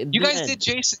 That's you guys did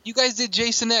Jason. You guys did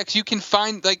Jason X. You can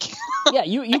find like. Yeah,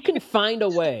 you can find a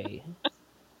way.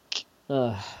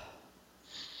 All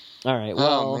right,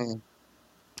 well,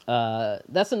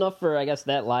 that's enough for, I guess,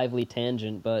 that lively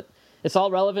tangent, but it's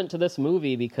all relevant to this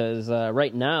movie because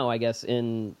right now, I guess,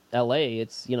 in L.A.,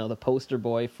 it's, you know, the poster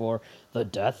boy for the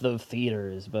death of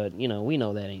theaters, but, you know, we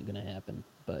know that ain't going to happen,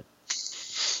 but...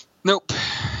 Nope.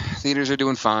 Theaters are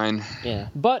doing fine. Yeah,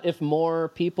 but if more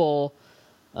people,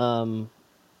 you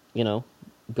know,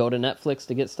 go to Netflix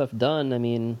to get stuff done, I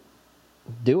mean,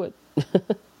 do it.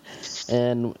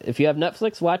 And if you have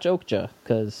Netflix, watch Okja,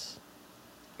 because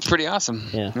it's pretty awesome.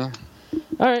 Yeah.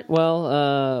 All right.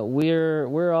 Well,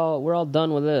 we're all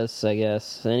done with this, I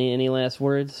guess. Any last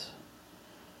words?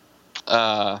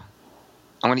 I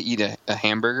want to eat a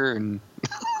hamburger and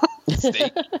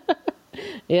steak.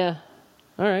 Yeah.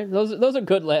 All right. Those are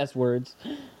good last words.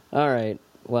 All right.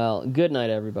 Well, good night,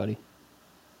 everybody.